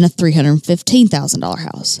you lived in a $315,000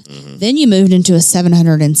 house. Mm-hmm. Then you moved into a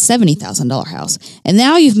 $770,000 house. And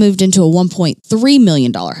now you've moved into a $1.3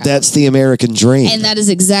 million house. That's the American dream. And that is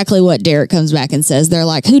exactly what Derek comes back and says. They're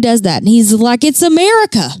like, who does that? And he's like, it's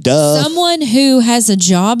America. Duh. Someone who has a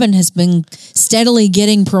job and has been steadily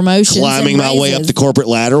getting promotions, Climbing and my way up raises. the corporate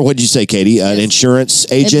ladder. What'd you say, Katie? An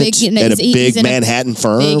insurance agent big- no, at a he's big in a Manhattan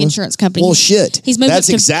firm? Big insurance company. Well, shit. He's moved That's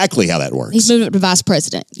up to- exactly how that works. He's moved up to vice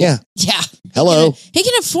president. yeah. Yeah. Hello. He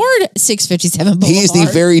can afford 657 Boulevard. He's the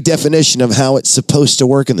very definition of how it's supposed to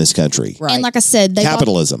work in this country. right. And like I said,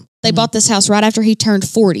 Capitalism. They bought this house right after he turned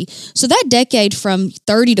 40. So that decade from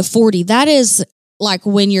 30 to 40, that is like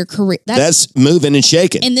when your career, That's moving and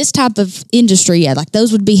shaking. in this type of industry, yeah, like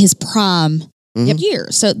those would be his prime Mhm.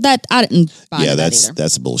 years. So that I didn't buy Yeah, that either.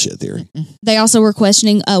 that's a bullshit theory. They also were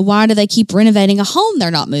questioning why do they keep renovating a home they're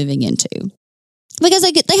not moving into? Because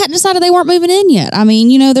they hadn't decided they weren't moving in yet. I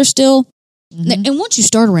mean, they're still. Mhm. And once you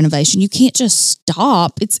start a renovation, you can't just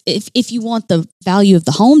stop. It's if you want the value of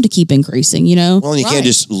the home to keep increasing, Well, you Right.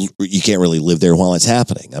 you can't really live there while it's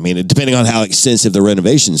happening. I mean, depending on how extensive the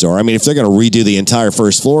renovations are. I mean, if they're going to redo the entire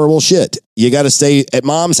first floor, well, shit, you got to stay at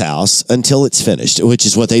mom's house until it's finished, which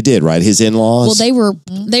is what they did, right? His in-laws. Well,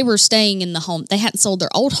 they were staying in the home. They hadn't sold their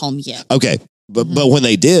old home yet. okay, but when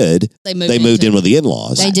they did, They moved. they moved into- in with the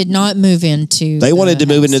in-laws. They did not move into. They wanted to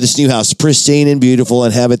the move house. into this new house, pristine and beautiful,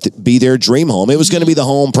 and have it be their dream home. It was going to be the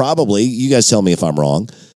home, probably. You guys tell me if I'm wrong.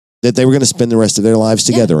 That they were going to spend the rest of their lives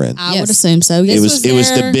together in. I Yes. would assume so. This It was was the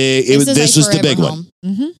their- big. This was the big one.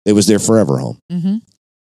 Mm-hmm. It was their forever home. Mm-hmm.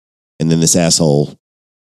 And then this asshole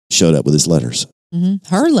showed up with his letters,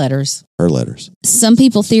 Mm-hmm. Her letters. her letters. Some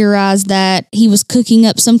people theorize that he was cooking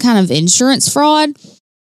up some kind of insurance fraud.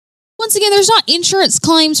 Once again, there's not insurance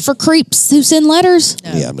claims for creeps who send letters.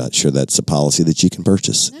 No. Yeah, I'm not sure that's a policy that you can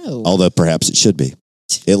purchase. No. Although perhaps it should be,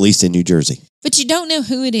 at least in New Jersey. But you don't know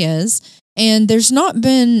who it is. And there's not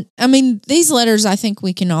been, I mean, these letters, I think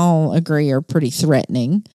we can all agree, are pretty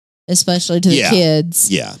threatening, especially to the Yeah. kids.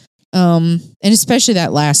 Yeah, And especially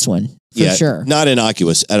that last one, for yeah, sure. not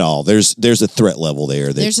innocuous at all. There's a threat level there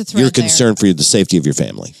that There's a threat you're there. concerned for the safety of your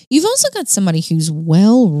family. You've also got somebody who's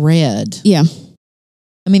well read. Yeah.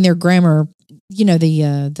 I mean, their grammar,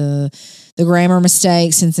 the grammar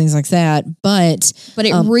mistakes and things like that. But But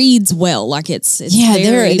it Um, reads well. Like it's yeah,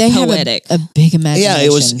 very they have poetic. a big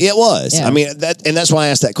imagination. Yeah, it was. Yeah. I mean, that's why I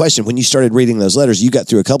asked that question. When you started reading those letters, you got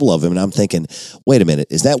through a couple of them, and I'm thinking, wait a minute,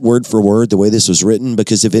 is that word for word the way this was written?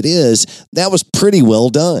 Because if it is, that was pretty well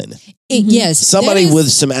done. Yes. Somebody that is-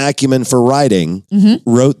 with some acumen for writing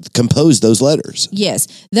Mhm. composed those letters. Yes,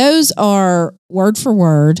 those are word for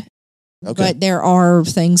word. Okay. But there are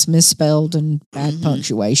things misspelled and bad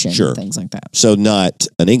punctuation Sure. and things like that. So not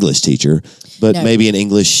an English teacher, but No. maybe an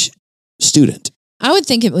English student. I would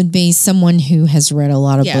think it would be someone who has read a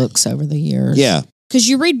lot of Yeah. books over the years. Yeah. Because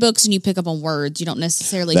you read books and you pick up on words. You don't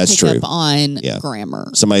necessarily That's pick true. up on Yeah.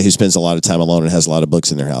 grammar. Somebody who spends a lot of time alone and has a lot of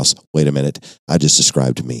books in their house. Wait a minute. I just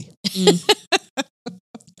described me.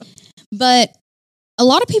 But a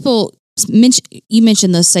lot of people you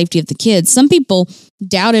mentioned the safety of the kids. Some people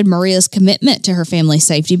doubted Maria's commitment to her family's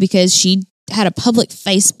safety because she had a public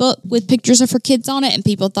Facebook with pictures of her kids on it, and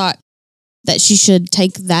people thought that she should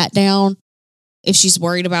take that down if she's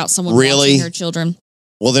worried about someone Really? watching her children.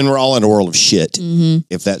 Well, then we're all in a world of shit Mm-hmm.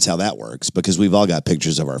 if that's how that works, because we've all got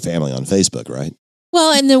pictures of our family on Facebook, right?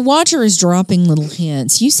 Well, and the watcher is dropping little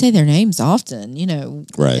hints. You say their names often,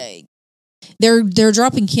 Right. They're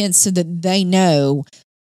dropping hints so that they know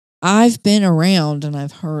I've been around and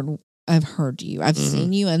I've heard you. I've Mhm.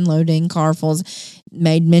 seen you unloading carfuls,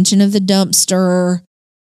 made mention of the dumpster.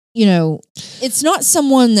 It's not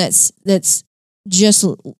someone that's just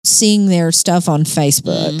seeing their stuff on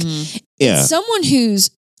Facebook. Mm-hmm. Yeah. It's someone who's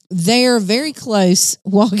there very close,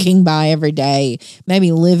 walking by every day,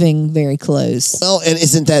 maybe living very close. Well, and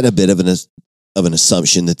isn't that a bit of an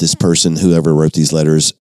assumption that this person, whoever wrote these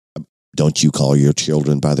letters, don't you call your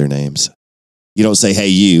children by their names? You don't say, hey,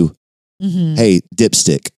 you, Mhm. hey,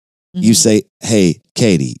 dipstick. You Mhm. say, hey,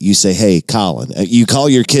 Katie. You say, hey, Colin. You call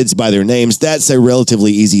your kids by their names. That's a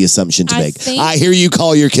relatively easy assumption to I make. think- I hear you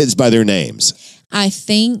call your kids by their names. I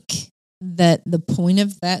think that the point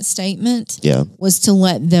of that statement Yeah. was to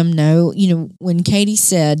let them know, when Katie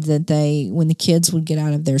said that when the kids would get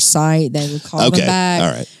out of their sight, they would call Okay. them back.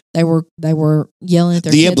 All right. They were yelling at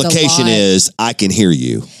their The kids a implication lot. is I can hear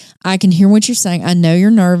you. I can hear what you're saying. I know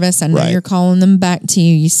you're nervous. I know Right. you're calling them back to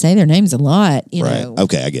you. You say their names a lot, you Right. know,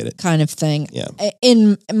 Okay, I get it. kind of thing. Yeah.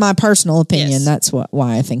 In my personal opinion, Yes. that's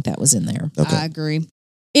why I think that was in there. Okay. I agree.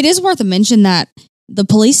 It is worth a mention that the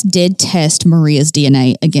police did test Maria's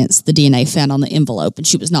DNA against the DNA found on the envelope, and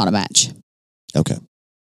she was not a match. Okay.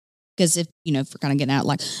 Because if we're kind of getting out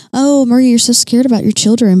like, oh, Maria, you're so scared about your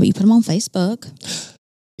children, but you put them on Facebook.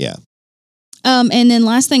 Yeah. And then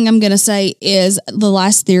last thing I'm going to say is the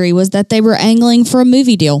last theory was that they were angling for a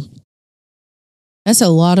movie deal. That's a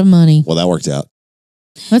lot of money. Well, that worked out.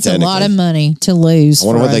 That's a lot technically. of money to lose. I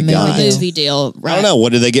wonder for what a they movie got. deal. Movie deal. Right. I don't know.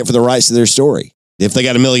 What did they get for the rights to their story? If they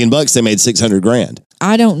got $1 million, they made $600,000.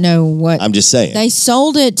 I don't know what I'm just saying. they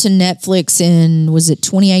sold it to Netflix in. Was it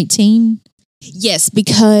 2018? Yes,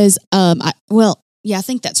 because I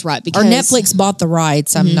think that's right. Or Because Netflix bought the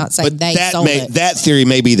rights. I'm Mhm. not saying they sold it. that theory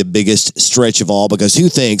may be the biggest stretch of all, because who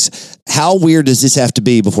thinks, how weird does this have to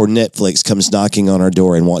be before Netflix comes knocking on our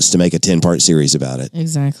door and wants to make a 10-part series about it?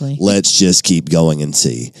 Exactly. Let's just keep going and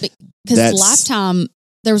see. because That's- Lifetime,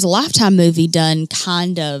 there was a Lifetime movie done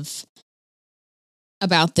kind of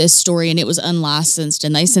about this story, and it was unlicensed,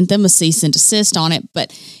 and they sent them a cease and desist on it,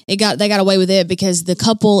 but they got away with it because the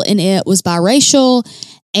couple in it was biracial,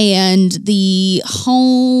 and the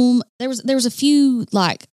home there was a few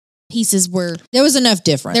like pieces where There was enough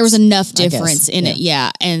difference. there was enough I guess, difference in it, yeah,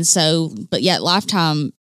 and so but yet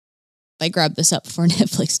Lifetime they grabbed this up before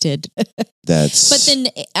Netflix did. That's But then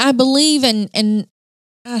I believe, and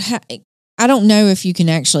I don't know if you can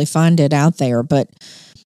actually find it out there, but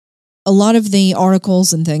a lot of the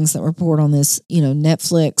articles and things that report on this,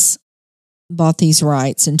 Netflix bought these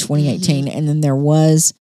rights in 2018, and then there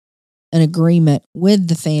was an agreement with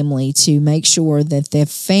the family to make sure that the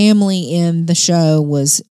family in the show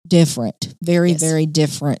was different, very, Yes. very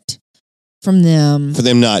different from them. for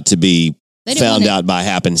them not to be They didn't found want it- out by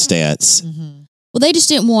happenstance. Mhm. Well, they just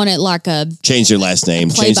didn't want it like a Change their last name,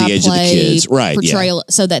 change the age of the play-by-play kids. Right. Yeah. portrayal,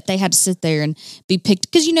 so that they had to sit there and be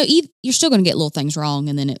picked because you're still going to get little things wrong,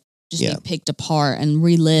 and then it just Yeah. be picked apart and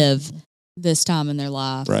relive this time in their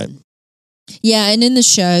life. Right. Yeah, and in the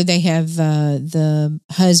show, they have the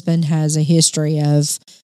husband has a history of,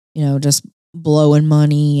 just blowing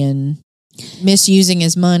money and misusing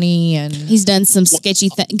his money, and He's done some sketchy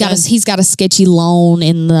thing. done- He's got a sketchy loan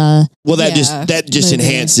in the. Well, that Yeah, just maybe.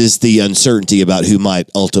 enhances the uncertainty about who might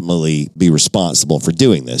ultimately be responsible for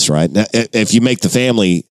doing this, right? Now, if you make the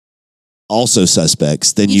family also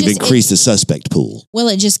suspects, then You you've just- increased the suspect pool. well,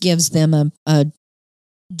 it just gives them a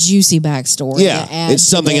juicy backstory. to Yeah, add it's to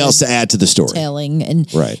something the else to add to the story, telling,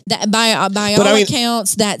 and right? that by But all I mean-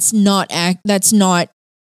 accounts, that's not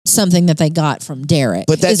something that they got from Derek.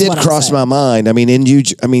 But that is did what I'm cross saying. my mind. I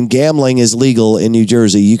mean, gambling is legal in New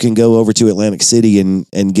Jersey. You can go over to Atlantic City and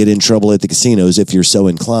get in trouble at the casinos if you're so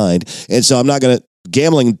inclined. And so I'm not going to.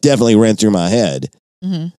 Gambling definitely ran through my head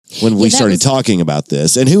Mhm. when we that started was- talking about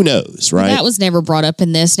this. And who knows, right? That was never brought up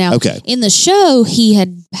in this. Now, Okay. in the show, he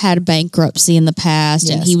had bankruptcy in the past,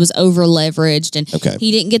 and Yes. he was over leveraged, and Okay.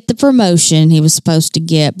 he didn't get the promotion he was supposed to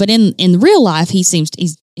get. But in real life, he's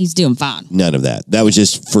doing fine. None of that. That was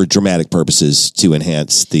just for dramatic purposes to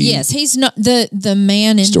enhance the. Yes, he's not the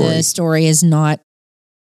man in Story. the story is not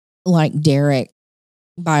like Derek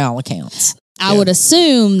by all accounts. I Yeah. would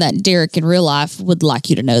assume that Derek in real life would like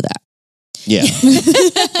you to know that. Yeah.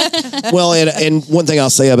 Well, and one thing I'll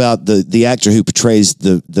say about the actor who portrays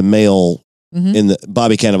the male Mhm. in the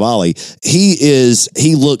Bobby Cannavale,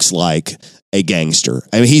 he looks like a gangster.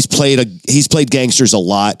 I mean, he's played gangsters a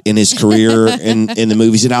lot in his career in the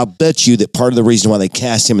movies, and I'll bet you that part of the reason why they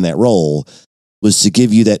cast him in that role was to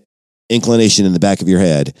give you that inclination in the back of your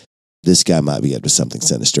head. This guy might be up to something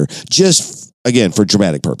sinister. Just again for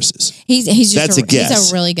dramatic purposes. He's just That's a guess.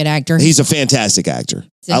 He's a really good actor. He's a fantastic actor.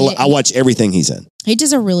 So I watch everything he's in. he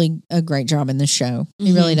does a great job in this show.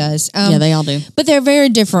 He really does. Yeah, they all do. But they're very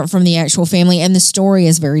different from the actual family, and the story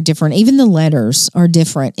is very different. Even the letters are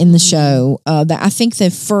different in the show. I think the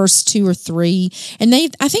first 2 or 3, and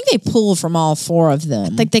I think they pull from all 4 of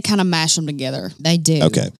them. I think they kind of mash them together. they do.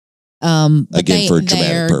 Okay. But Again, for dramatic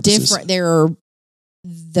they're purposes. different.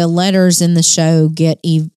 The letters in the show get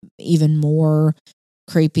even more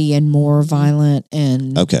creepy and more violent,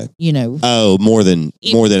 and Okay. Oh, more than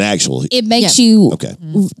actual. It makes you. Okay.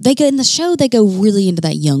 They go in the show. They go really into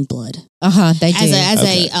that young blood they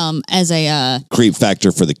do. as a Creep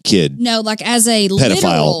factor for the kid no, like as a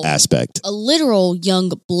pedophile aspect. a literal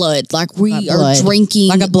young blood. Like we Like are blood. drinking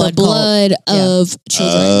Like a blood the cult. blood Yeah. of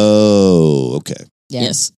children. Oh, okay. Yeah.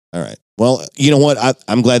 Yes. All right. Well, you know what?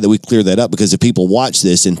 I'm glad that we cleared that up, because if people watch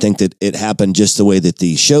this and think that it happened just the way that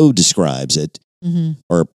the show describes it Mhm.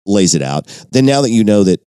 or lays it out, then now that you know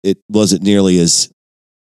that it wasn't nearly as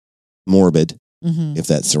morbid, Mhm. if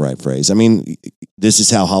that's the right phrase. I mean, this is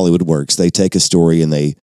how Hollywood works. They take a story and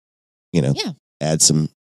they, Yeah. add some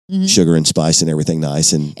Mhm. sugar and spice and everything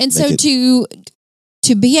nice, and And make so it,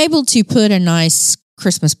 to be able to put a nice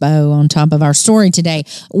Christmas bow on top of our story today,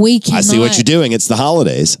 we cannot. I see what you're doing. It's the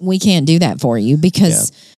holidays. We can't do that for you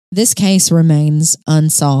because this case remains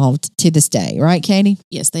unsolved to this day, right, Katie?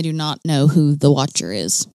 Yes, they do not know who the Watcher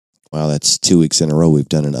is. Wow, that's 2 weeks in a row we've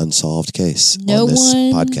done an unsolved case No on this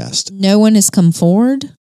one- podcast. No one has come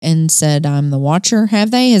forward and said, "I'm the Watcher." Have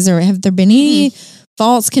they? Have there been any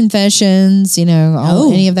false confessions? No.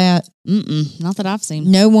 Any of that? Not that I've seen.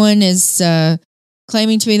 No one is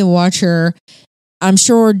claiming to be the Watcher. I'm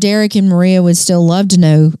sure Derek and Maria would still love to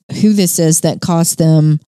know who this is that cost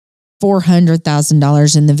them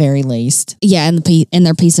 $400,000 in the very least. Yeah, and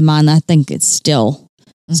their peace of mind, I think it's still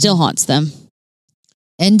haunts them.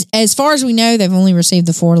 And as far as we know, they've only received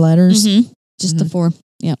the 4 letters. Just the 4.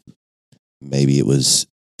 Maybe it was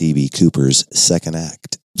D.B. Cooper's second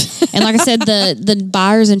act. And like I said, the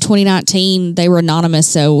buyers in 2019, they were anonymous,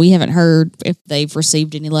 so we haven't heard if they've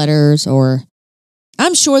received any letters or.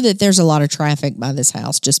 I'm sure that there's a lot of traffic by this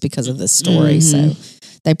house just because of this story. Mhm. So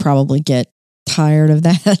they probably get tired of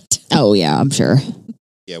that. Oh yeah, I'm sure.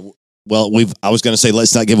 Yeah. Well, I was going to say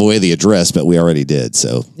let's not give away the address, but we already did.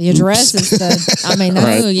 So The address oops. is the, I mean,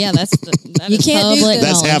 Right. Oh yeah, that You is can't do public that.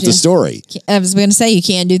 that's knowledge, half yeah. the story. I was going to say you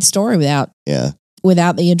can't do the story without Yeah.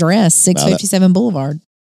 the address, 657 Boulevard.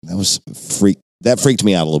 That was that freaked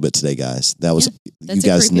me out a little bit today, guys. That was that's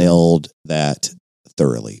you a guys creepy one. nailed that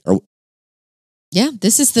thoroughly. Or Yeah,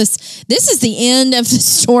 this is the end of the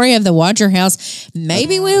story of the Watcher House.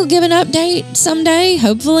 Maybe we'll give an update someday,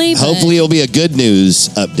 hopefully. but hopefully it'll be a good news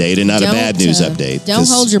update and not a don't, bad news uh, update. Don't 'cause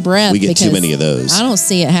hold your breath. We get too because many of those. I don't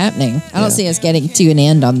see it happening. I Yeah. don't see us getting to an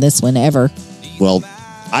end on this one ever. Well,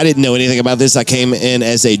 I didn't know anything about this. I came in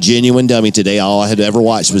as a genuine dummy today. All I had ever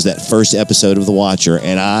watched was that first episode of The Watcher,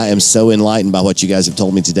 and I am so enlightened by what you guys have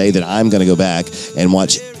told me today that I'm going to go back and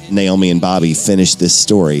watch Naomi and Bobby finish this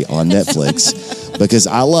story on Netflix because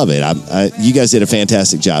I love it. You guys did a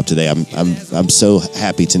fantastic job today. I'm so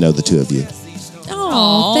happy to know the two of you.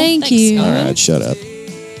 Oh, thanks, thank you. Scott. All right, shut up.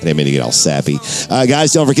 I didn't mean to get all sappy.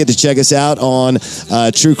 Guys, don't forget to check us out on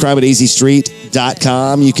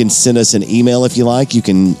truecrimeateasystreet.com. You can send us an email if you like. You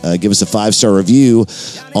can give us a 5-star review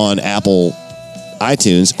on Apple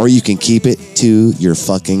iTunes, or you can keep it to your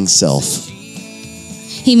fucking self.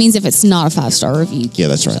 He means if it's not a 5-star review. Yeah,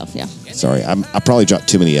 that's right. yourself, Yeah. Sorry, I probably dropped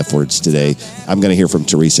too many F words today. I'm going to hear from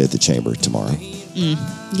Teresa at the chamber tomorrow.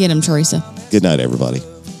 Get him, Teresa. Good night, everybody.